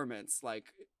performance,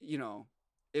 like, you know,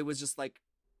 it was just like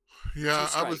Yeah,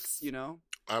 two strikes, you know?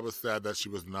 I was sad that she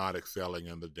was not excelling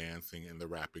in the dancing and the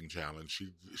rapping challenge.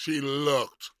 She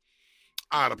looked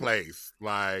out of place,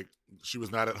 like she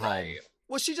was not at home. Right.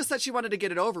 Well, she just said she wanted to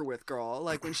get it over with, girl.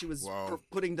 Like when she was Wow.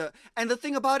 putting and the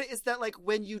thing about it is that like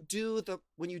when you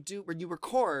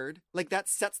record, like that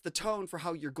sets the tone for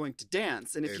how you're going to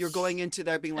dance. And if you're going into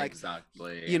there being like,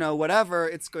 exactly, you know, whatever,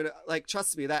 it's going to, like,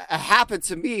 trust me, that happened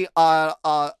to me on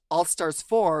All Stars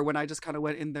 4 when I just kind of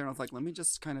went in there and I was like, let me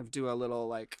just kind of do a little,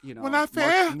 like, you know, Well, not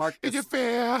fair. mark Is this. it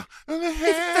fair?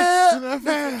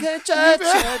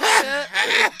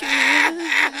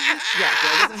 Yeah,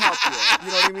 that doesn't help you.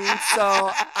 You know what I mean? So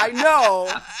I know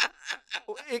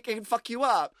it can fuck you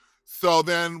up. So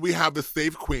then we have the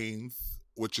safe queens,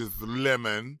 which is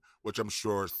Lemon, which I'm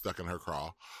sure is stuck in her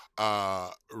craw.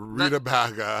 Rita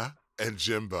Baga and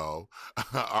Jimbo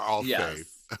are all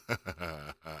safe.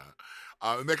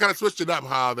 And they kind of switched it up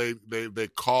how they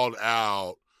called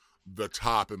out the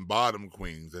top and bottom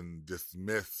queens and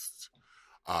dismissed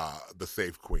the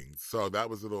safe queens. So that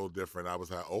was a little different. I was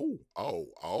like,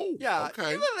 Yeah,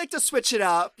 okay. you like to switch it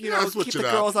up, you know, switch keep it the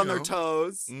up, girls on you their know.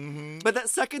 toes. Mm-hmm. But that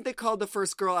second they called the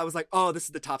first girl, I was like, oh, this is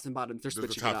the tops and bottoms. They're This is the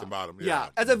switching tops it up. and bottom, Yeah. yeah.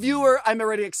 As a viewer, I'm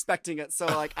already expecting it. So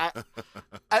like,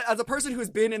 as a person who's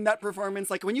been in that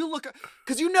performance, like when you look,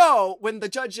 because you know when the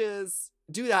judges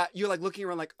do that, you're like looking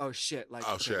around like, oh shit, like,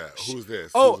 Oh shit, who's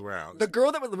this? Oh, Who's around? the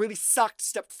girl that really sucked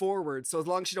stepped forward. So as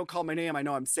long as she don't call my name, I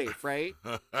know I'm safe, right?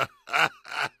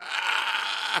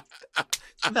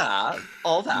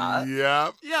 all that.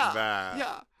 Yep. Yeah,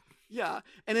 That. yeah.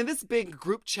 And in this big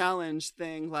group challenge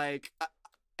thing, like,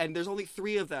 and there's only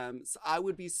 3 of them, so I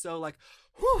would be so like,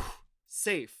 whew,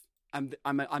 safe. I'm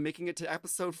making it to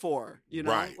episode 4, you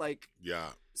know, Right. like. Yeah.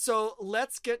 So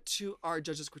let's get to our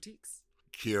judges' critiques.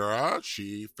 Kira,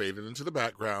 she faded into the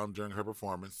background during her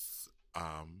performance.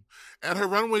 And her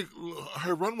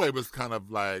runway was kind of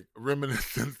like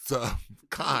reminiscent of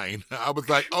Kine. I was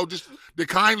like, oh, did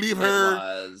Kine leave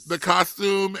her the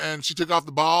costume and she took off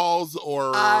the balls,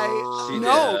 or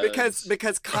No, did.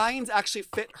 because Kine's actually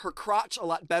fit her crotch a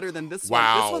lot better than this one.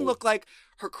 Wow. This one looked like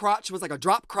her crotch was like a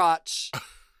drop crotch.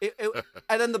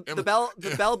 And then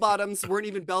the bell bottoms weren't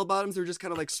even bell bottoms; they were just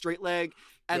kind of like straight leg,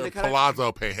 and they kind of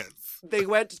palazzo pants. they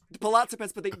went palazzo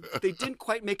pants, but they didn't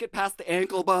quite make it past the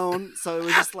ankle bone, so it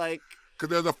was just like. Because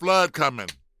there's a flood coming,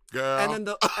 girl. And then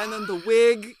the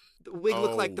wig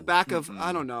looked like the back of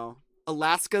I don't know,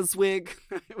 Alaska's wig.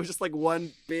 It was just like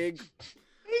one big,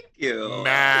 Thank you.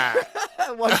 Mad.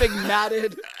 one big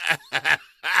matted.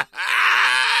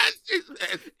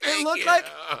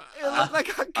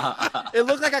 It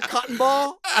looked like a cotton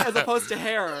ball as opposed to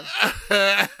hair.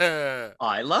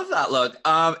 I love that look.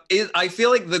 I feel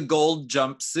like the gold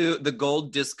jumpsuit, the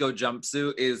gold disco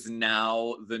jumpsuit, is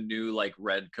now the new like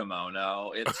red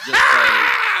kimono. It's just like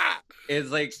it's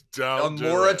like a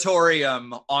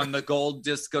moratorium on the gold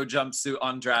disco jumpsuit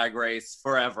on Drag Race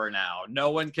forever now.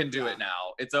 No one can do it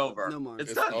now. It's over. No more.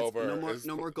 It's It's done. over.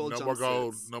 No more gold No jumpsuits. more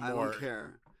gold. No I more. don't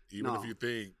care. Even No. if you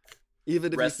think.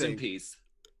 Even if Rest you in think. peace.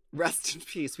 Rest in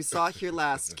peace. We saw here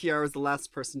last. Kiara was the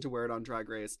last person to wear it on Drag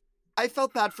Race. I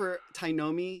felt bad for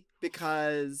Tainomi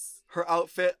because her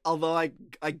outfit, although I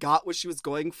got what she was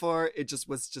going for, it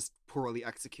was just poorly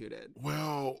executed.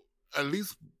 Well, at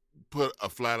least put a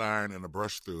flat iron and a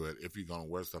brush through it if you're going to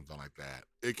wear something like that.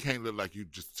 It can't look like you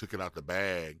just took it out the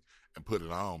bag and put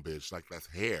it on, bitch. Like, that's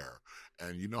hair.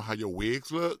 And you know how your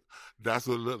wigs look? That's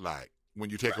what it look like when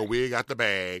you take a wig out the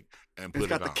bag and put It's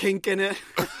got it the on. kink in it.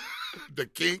 The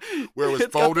kink where it was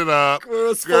It's got folded up. It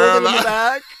was Girl, folded in the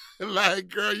back. Like,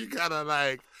 girl, you gotta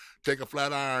like take a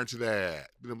flat iron to that.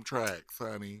 Them tracks,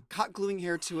 honey. Hot gluing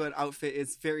hair to an outfit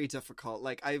is very difficult.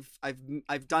 Like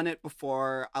I've done it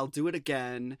before. I'll do it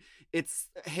again.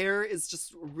 Hair is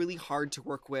just really hard to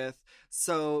work with.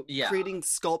 So creating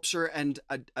sculpture and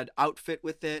an outfit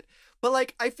with it. But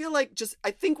like I feel like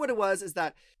I think what it was is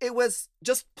that it was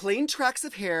just plain tracks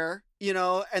of hair you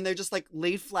know, and they're just like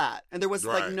laid flat, and there was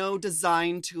like Right. no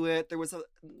design to it. There was a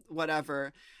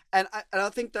whatever. And I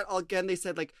think that, again, they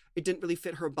said like it didn't really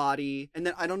fit her body, and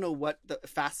then I don't know what the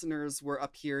fasteners were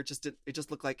up here. It just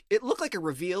looked like a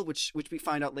reveal, which we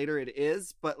find out later it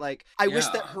is. But like I wish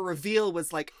that her reveal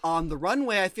was like on the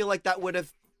runway. I feel like that would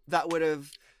have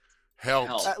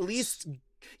Helped. at least,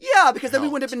 yeah, because then we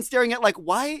Helped. would have been staring at like,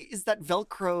 why is that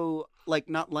Velcro like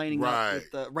not lining up Right.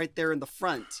 with the right there in the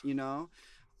front, you know?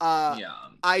 Yeah.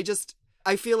 I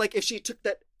feel like if she took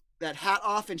that hat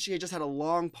off and she had just had a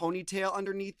long ponytail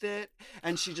underneath it,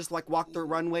 and she just like walked the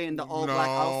runway in the all black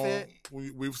outfit.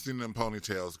 We've seen them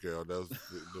ponytails, girl. Those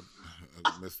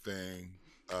the Miss Thing.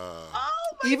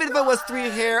 Even if it was 3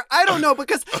 hair, I don't know,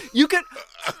 because you can.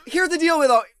 Here's the deal with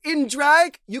though, in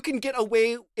drag, you can get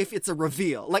away if it's a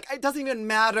reveal. Like it doesn't even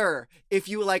matter if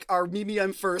you like are Mimi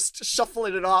I'm first,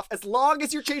 shuffling it off. As long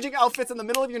as you're changing outfits in the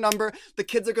middle of your number, the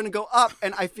kids are going to go up,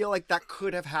 and I feel like that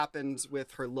could have happened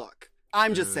with her look.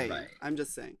 I'm just saying. Right. I'm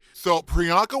just saying. So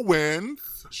Priyanka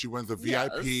wins. She wins a Yes.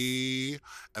 VIP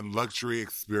and luxury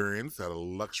experience at a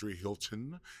luxury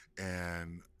Hilton.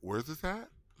 And where's this at?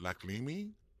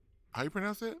 Laklimi? How you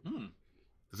pronounce it?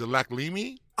 Is it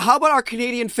Laklimi? How about our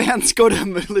Canadian fans go to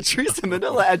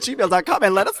latricemanila@gmail.com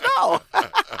and let us know?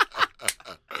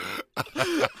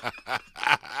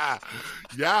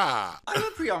 Yeah. I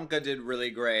thought Priyanka did really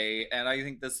great, and I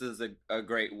think this is a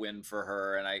great win for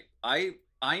her. And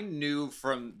I knew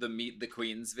from the Meet the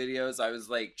Queens videos, I was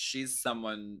like, she's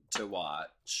someone to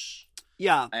watch.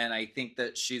 Yeah. And I think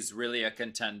that she's really a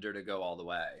contender to go all the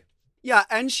way. Yeah,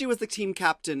 and she was the team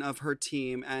captain of her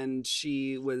team, and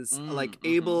she was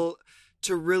able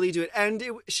to really do it. And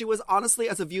she was honestly,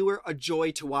 as a viewer, a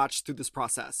joy to watch through this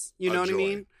process. You know what I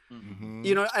mean? Mm-hmm.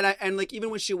 You know, and like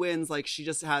even when she wins, like she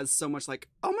just has so much like,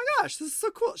 oh my gosh, this is so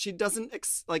cool. She doesn't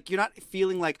like, you're not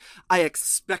feeling like I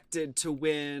expected to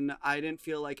win. I didn't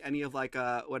feel like any of like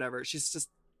whatever. She's just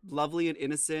lovely and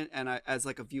innocent, and as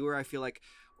like a viewer, I feel like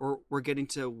we're getting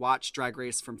to watch Drag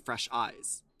Race from fresh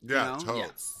eyes. Yeah, you know? totally.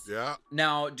 Yes. Yeah.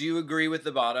 Now, do you agree with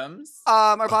the bottoms?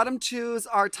 Our bottom twos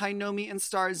are Tainomi and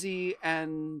Starzy,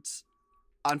 and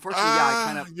unfortunately,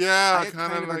 I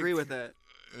kind of agree with it.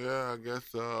 Yeah, I guess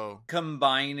so.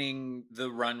 Combining the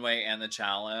runway and the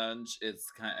challenge, it's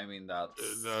kind. I mean,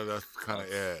 that's That's kind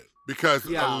of it. Because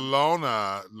Yeah.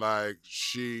 Alona, like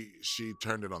she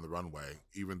turned it on the runway,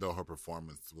 even though her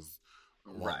performance was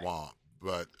Right. womp.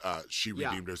 But she Yeah.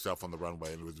 redeemed herself on the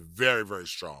runway, and it was very, very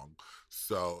strong.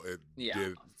 So it Yeah.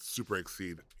 did super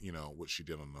exceed, what she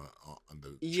did on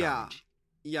the Yeah. challenge.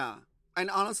 Yeah. And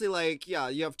honestly, like, yeah,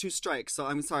 you have 2 strikes, so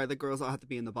I'm sorry, the girls all have to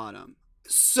be in the bottom.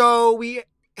 So we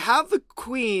have the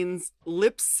queens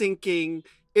lip syncing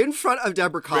in front of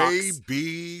Deborah Cox.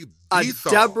 Baby, A the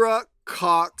song. Deborah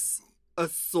Cox a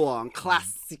song,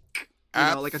 classic. You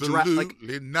know, like a giraffe, like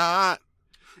Absolutely not.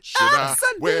 Should I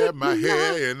wear my Absolutely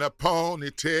hair in a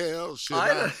ponytail? Should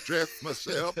I don't- dress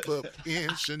myself up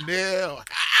in Chanel?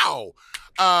 How?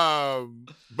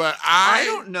 But I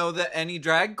don't know that any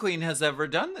drag queen has ever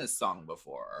done this song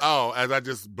before. Oh, as I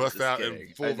just bust Just out kidding.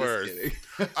 in full I'm just verse. kidding.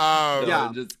 Um, Yeah.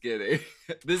 I'm just kidding.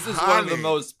 This is one of the Honey.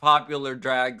 most popular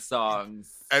drag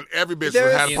songs. And every bitch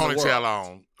There's- had a In the ponytail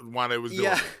world. on while they was doing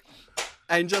yeah. it.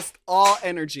 And just all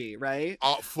energy, right?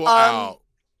 All full Um, out.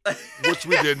 Which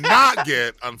we did not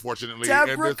get, unfortunately. in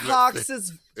Deborah this lip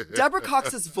Cox's sync. Deborah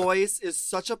Cox's voice is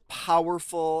such a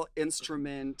powerful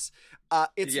instrument.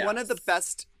 It's one of the Yes.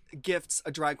 best gifts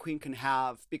a drag queen can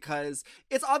have, because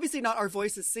it's obviously not our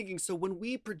voices singing. So when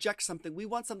we project something, we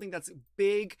want something that's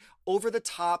big, over the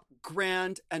top,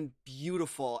 grand, and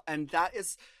beautiful. And that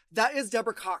is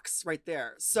Deborah Cox right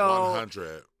there. So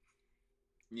 100.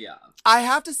 Yeah. I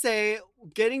have to say,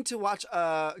 getting to watch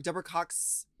Deborah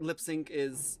Cox lip sync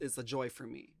is a joy for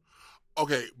me.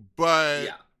 Okay, but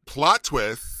Yeah. plot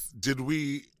twist, did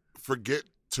we forget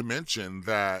to mention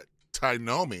that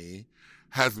Tainomi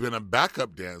has been a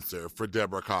backup dancer for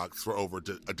Deborah Cox for over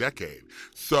a decade?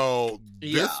 So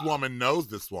this Yeah. woman knows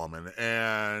this woman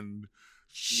and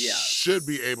Yes. should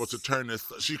be able to turn this.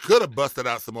 She could have busted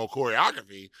out some more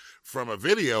choreography from a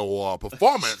video or a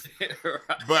performance,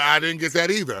 but I didn't get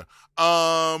that either.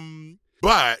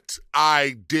 But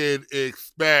I did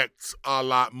expect a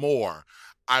lot more.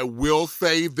 I will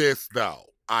say this, though.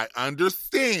 I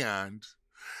understand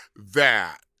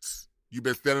that You've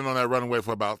been standing on that runway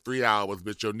for about 3 hours,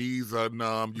 but your knees are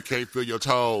numb. You can't feel your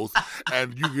toes,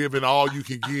 and you giving all you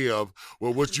can give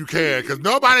with what you can, because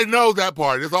nobody knows that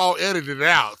part. It's all edited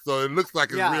out, so it looks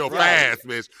like it's real fast,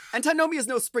 bitch. And Tainomi is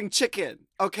no spring chicken,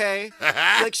 okay?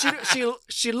 Like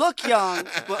she look young,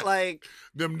 but like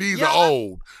them knees are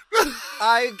old.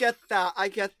 I get that.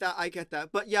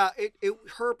 But yeah,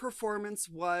 her performance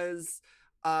was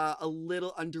a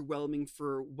little underwhelming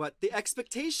for what the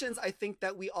expectations I think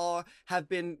that we all have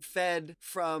been fed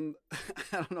from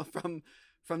I don't know,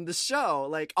 from the show.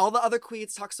 Like, all the other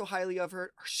queens talk so highly of her.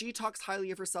 She talks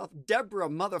highly of herself. Deborah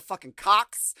motherfucking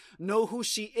Cox know who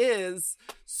she is.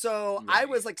 So I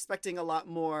was expecting a lot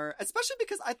more, especially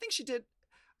because I think she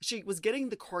was getting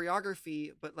the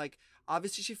choreography, but like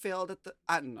obviously she failed at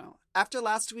I don't know. After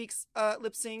last week's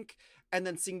lip sync and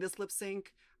then seeing this lip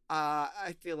sync,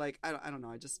 I feel like I don't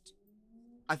know.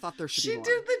 I thought there should be more.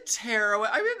 She did the tearaway.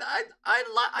 I mean, I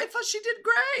thought she did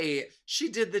great. She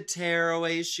did the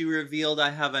tearaway. She revealed I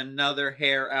have another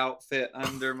hair outfit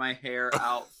under my hair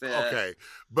outfit. Okay,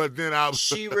 but then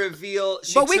she revealed.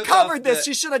 But we covered this.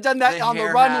 She should have done that on the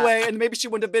runway, and maybe she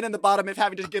wouldn't have been in the bottom of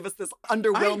having to give us this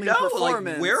underwhelming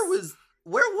performance. Like,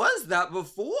 where was that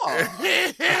before?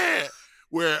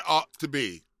 Where it ought to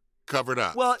be. Covered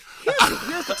up. Well,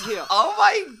 here's the deal. Oh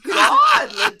my God,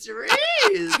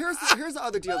 Latrice! Here's the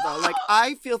other deal, though. Like,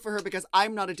 I feel for her because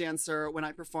I'm not a dancer when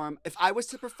I perform. If I was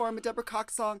to perform a Deborah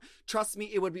Cox song, trust me,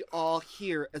 it would be all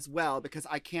here as well because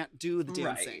I can't do the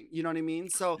dancing. Right. You know what I mean?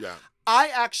 So I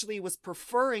actually was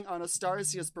preferring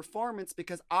Anastasia's performance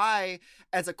because I,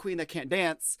 as a queen that can't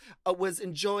dance, was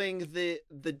enjoying the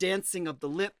dancing of the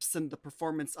lips and the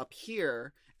performance up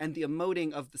here and the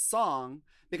emoting of the song.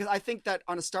 Because I think that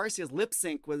Anastasia's lip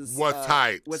sync was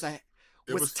tight. Was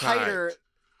tighter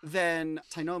than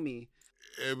Tainomi.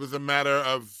 It was a matter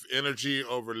of energy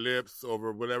over lips,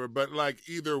 over whatever. But like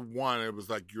either one, it was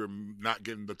like you're not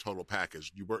getting the total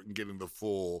package. You weren't getting the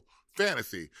full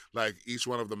fantasy. Like each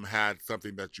one of them had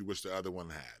something that you wish the other one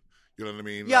had. You know what I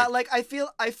mean? Yeah, like I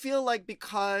feel like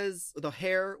because the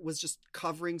hair was just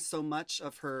covering so much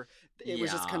of her, it was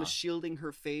just kind of shielding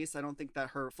her face. I don't think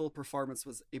that her full performance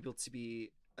was able to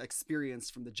be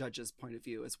experienced from the judges' point of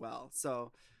view as well.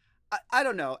 So I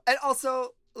don't know. And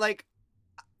also, like,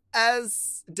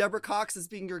 as Deborah Cox is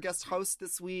being your guest host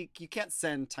this week, you can't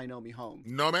send Tainomi home.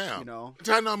 No, ma'am. You know,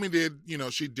 Tainomi did. You know,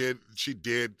 she did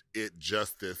it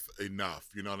justice enough.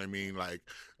 You know what I mean? Like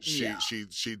she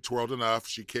twirled enough,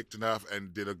 she kicked enough,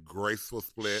 and did a graceful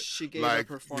split. She gave a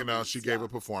performance. You know, she gave a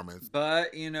performance.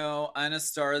 But you know,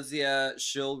 Anastasia,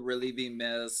 she'll really be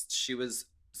missed. She was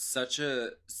such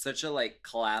a like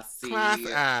classy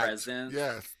presence.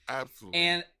 Yes,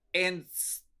 absolutely. And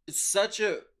such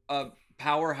a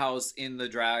powerhouse in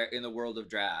the world of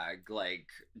drag, like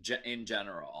in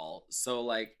general. So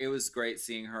like it was great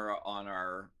seeing her on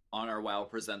our Wow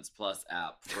Presents Plus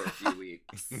app for a few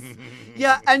weeks.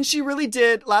 Yeah, and she really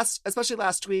did especially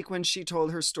last week when she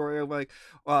told her story of like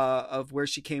of where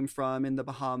she came from in the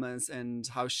Bahamas and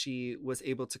how she was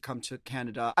able to come to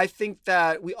Canada. I think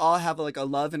that we all have like a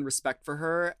love and respect for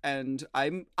her, and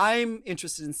I'm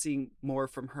interested in seeing more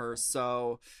from her.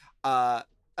 So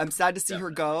I'm sad to see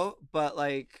her go, but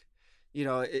like, you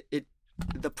know,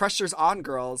 the pressure's on,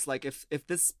 girls. Like if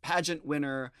this pageant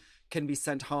winner can be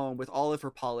sent home with all of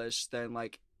her polish, then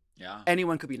like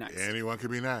anyone could be next. Anyone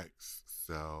could be next.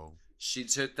 So she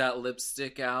took that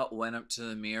lipstick out, went up to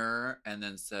the mirror, and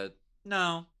then said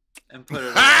no, and put it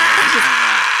on.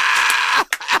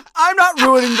 I'm not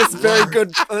ruining this very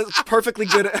good, perfectly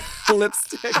good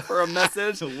lipstick for a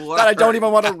message that I don't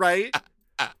even want to write.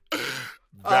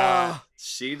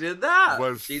 She did that.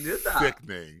 She did that.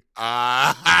 Sickening.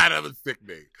 That was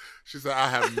sickening. She said, I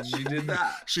have... She did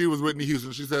that. She was Whitney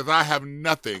Houston. She says, I have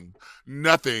nothing.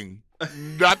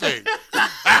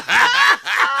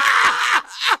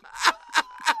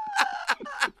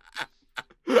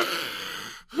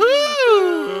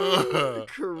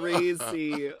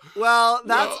 Crazy. Well,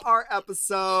 that's our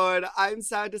episode. I'm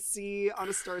sad to see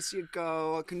Anastasia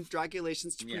go.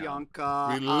 Congratulations to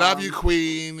Priyanka. We love you,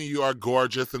 Queen. You are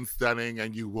gorgeous and stunning,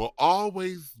 and you will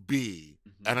always be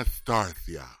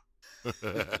Anastasia.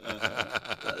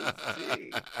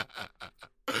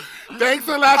 Thanks,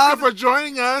 Alaska, for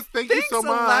joining us. Thank you so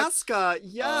much. Thanks, Alaska.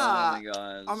 Yeah.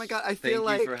 Oh my god. I feel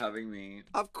like. Thank you for having me.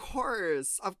 Of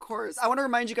course. I want to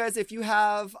remind you guys, if you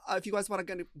guys want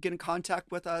to get in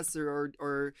contact with us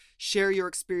or share your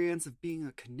experience of being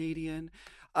a Canadian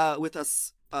with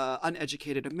us,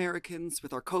 uneducated Americans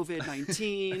with our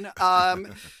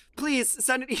COVID-19, please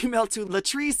send an email to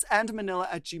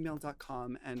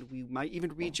latriceandmanila@gmail.com, and we might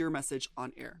even read your message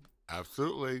on air.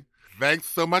 Absolutely. Thanks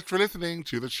so much for listening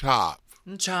to The Chop.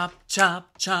 Chop, chop,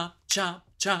 chop, chop,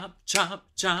 chop, chop,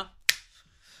 chop.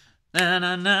 Na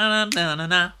na na na na na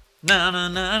na na na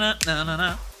na na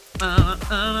na.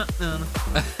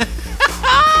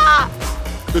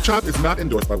 The Chop is not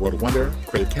endorsed by World of Wonder,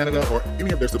 Creative Canada, or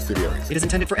any of their subsidiaries. It is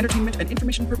intended for entertainment and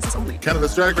information purposes only.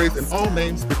 Canada's Drag Race and all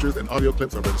names, pictures, and audio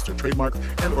clips are registered trademarks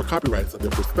and or copyrights of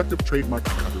their respective trademark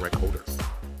and copyright holders.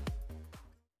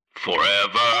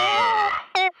 Forever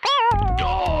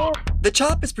Dog. The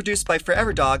Chop is produced by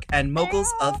Forever Dog and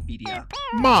Moguls of Media.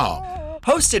 Mom.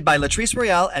 Hosted by Latrice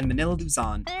Royale and Manila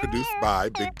Luzon. Produced by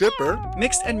Big Dipper.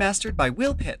 Mixed and mastered by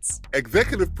Will Pitts.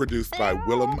 Executive produced by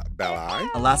Willem Balai,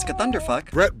 Alaska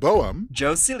Thunderfuck. Brett Boehm,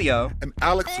 Joe Cilio. and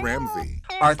Alex Ramsey.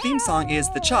 Our theme song is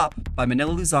The Chop by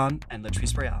Manila Luzon and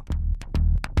Latrice Royale.